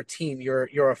 You're a team.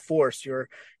 You're a force. You're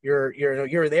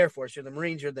the Air Force. You're the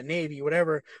Marines. You're the Navy.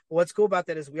 Whatever. But what's cool about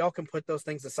that is we all can put those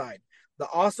things aside. The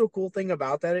also cool thing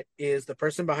about that is the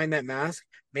person behind that mask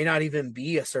may not even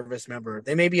be a service member.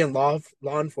 They may be in law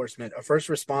enforcement, a first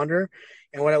responder.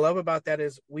 And what I love about that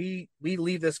is we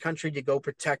leave this country to go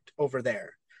protect over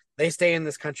there. They stay in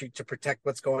this country to protect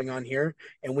what's going on here,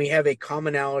 and we have a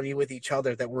commonality with each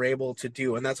other that we're able to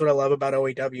do. And that's what I love about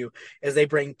OAW is they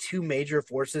bring two major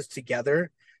forces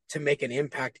together to make an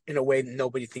impact in a way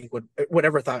nobody would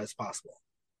ever thought is possible.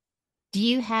 Do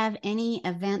you have any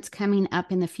events coming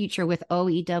up in the future with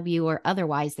OEW or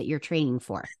otherwise that you're training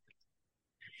for?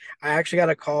 I actually got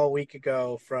a call a week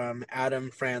ago from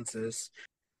Adam Francis.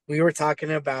 We were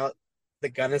talking about the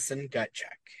Gunnison gut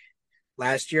check.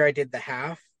 Last year I did the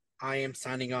half. I am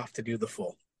signing off to do the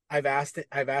full. I've asked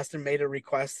and made a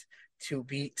request to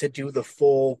do the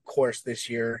full course this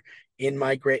year in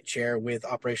my grit chair with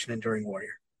Operation Enduring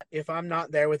Warrior. If I'm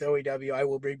not there with OEW, I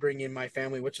will be bringing my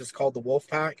family, which is called the Wolff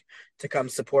Pack, to come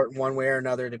support in one way or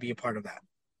another to be a part of that.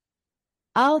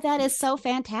 Oh, that is so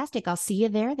fantastic. I'll see you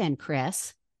there then,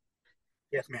 Chris.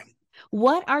 Yes, ma'am.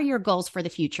 What are your goals for the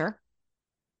future?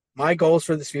 My goals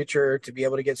for this future are to be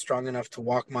able to get strong enough to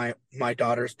walk my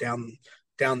daughters down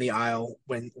the aisle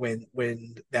when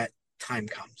that time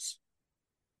comes.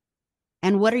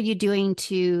 And what are you doing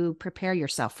to prepare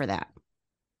yourself for that?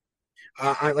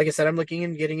 Like I said, I'm looking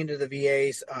and getting into the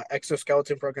VA's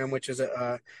exoskeleton program, which is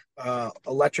a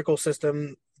electrical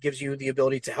system, gives you the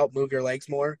ability to help move your legs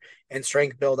more, and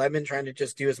strength build. I've been trying to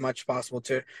just do as much as possible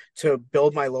to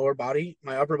build my lower body.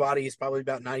 My upper body is probably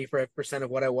about 95%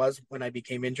 of what I was when I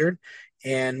became injured,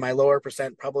 and my lower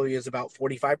percent probably is about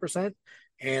 45%.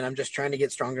 And I'm just trying to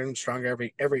get stronger and stronger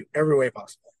every way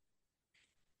possible.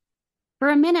 For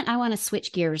a minute, I want to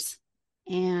switch gears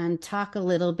and talk a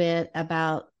little bit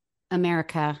about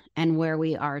America and where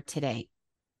we are today.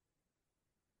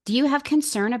 Do you have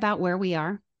concern about where we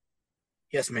are?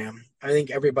 Yes, ma'am. I think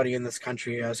everybody in this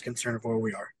country has concern of where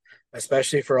we are,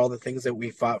 especially for all the things that we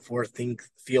fought for,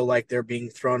 feel like they're being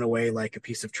thrown away like a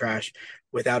piece of trash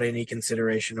without any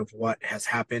consideration of what has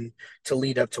happened to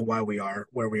lead up to why we are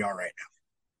where we are right now.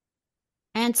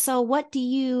 And so, what do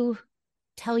you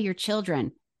tell your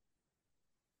children?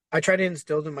 I try to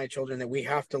instill in my children that we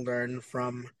have to learn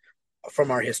from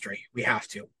our history. We have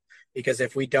to, because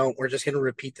if we don't, we're just going to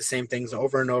repeat the same things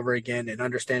over and over again. And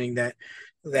understanding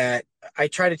that I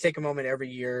try to take a moment every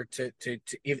year to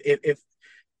if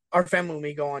our family, when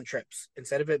we go on trips,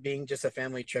 instead of it being just a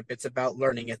family trip, it's about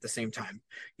learning at the same time.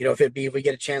 You know, if we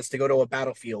get a chance to go to a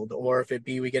battlefield, or if it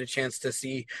be we get a chance to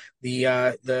see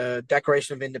the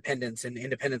Declaration of Independence in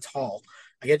Independence Hall,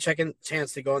 I get a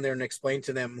chance to go in there and explain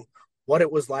to them what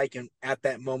it was like and at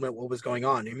that moment what was going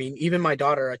on. I mean, even my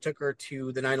daughter, I took her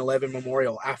to the 9/11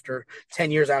 memorial after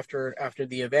 10 years after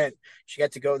the event. She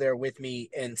got to go there with me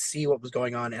and see what was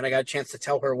going on, and I got a chance to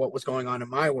tell her what was going on in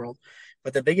my world.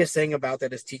 But the biggest thing about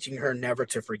that is teaching her never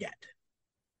to forget,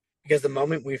 because the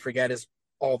moment we forget is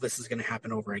all this is going to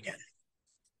happen over again.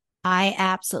 I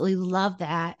absolutely love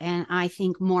that. And I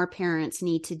think more parents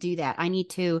need to do that. I need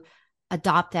to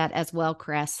adopt that as well,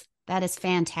 Chris. That is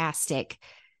fantastic.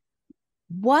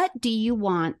 What do you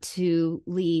want to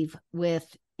leave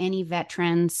with any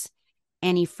veterans,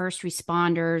 any first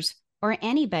responders, or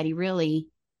anybody really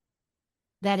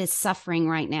that is suffering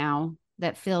right now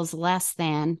that feels less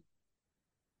than?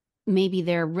 Maybe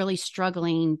they're really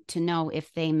struggling to know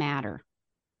if they matter.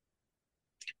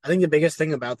 I think the biggest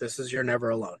thing about this is you're never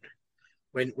alone.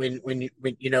 When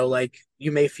you know, like,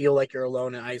 you may feel like you're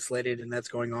alone and isolated and that's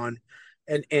going on,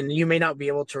 and you may not be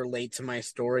able to relate to my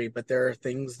story, but there are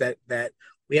things that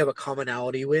we have a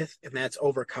commonality with, and that's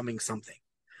overcoming something.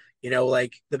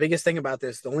 Like the biggest thing about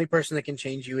this, the only person that can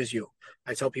change you is you.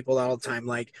 I tell people all the time,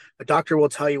 like a doctor will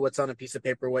tell you what's on a piece of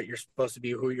paper, what you're supposed to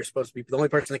be, who you're supposed to be. But the only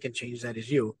person that can change that is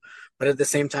you. But at the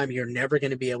same time, you're never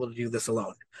going to be able to do this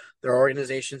alone. There are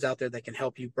organizations out there that can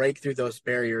help you break through those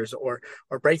barriers or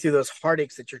break through those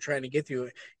heartaches that you're trying to get through.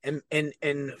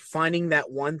 And finding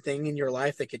that one thing in your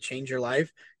life that could change your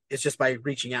life is just by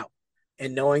reaching out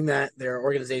and knowing that there are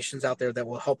organizations out there that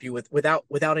will help you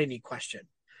without any question.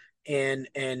 And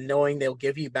knowing they'll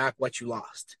give you back what you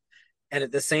lost. And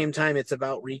at the same time, it's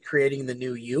about recreating the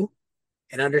new you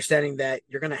and understanding that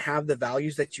you're going to have the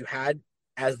values that you had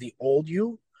as the old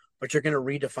you, but you're going to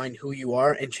redefine who you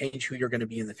are and change who you're going to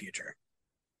be in the future.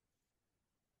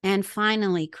 And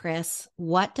finally, Chris,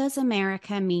 what does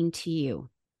America mean to you?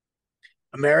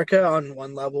 America on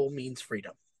one level means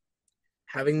freedom.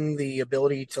 Having the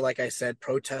ability to, like I said,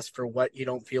 protest for what you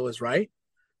don't feel is right.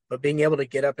 But being able to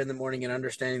get up in the morning and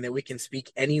understanding that we can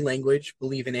speak any language,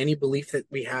 believe in any belief that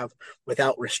we have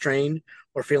without restraint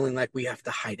or feeling like we have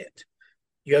to hide it.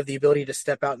 You have the ability to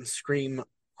step out and scream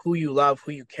who you love,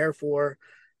 who you care for,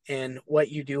 and what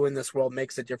you do in this world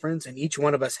makes a difference. And each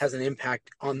one of us has an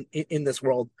impact in this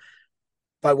world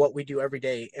by what we do every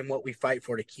day and what we fight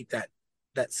for to keep that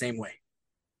same way.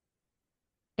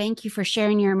 Thank you for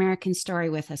sharing your American story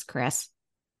with us, Chris.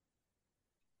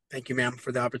 Thank you, ma'am,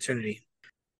 for the opportunity.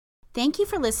 Thank you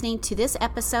for listening to this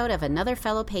episode of Another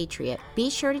Fellow Patriot. Be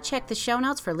sure to check the show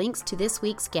notes for links to this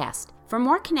week's guest. For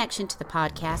more connection to the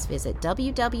podcast, visit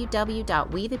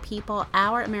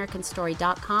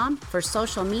www.wethepeopleouramericanstory.com for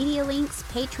social media links,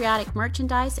 patriotic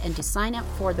merchandise, and to sign up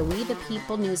for the We the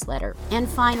People newsletter. And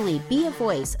finally, be a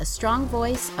voice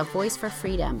for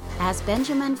freedom. As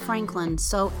Benjamin Franklin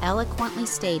so eloquently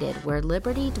stated, where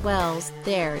liberty dwells,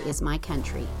 there is my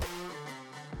country.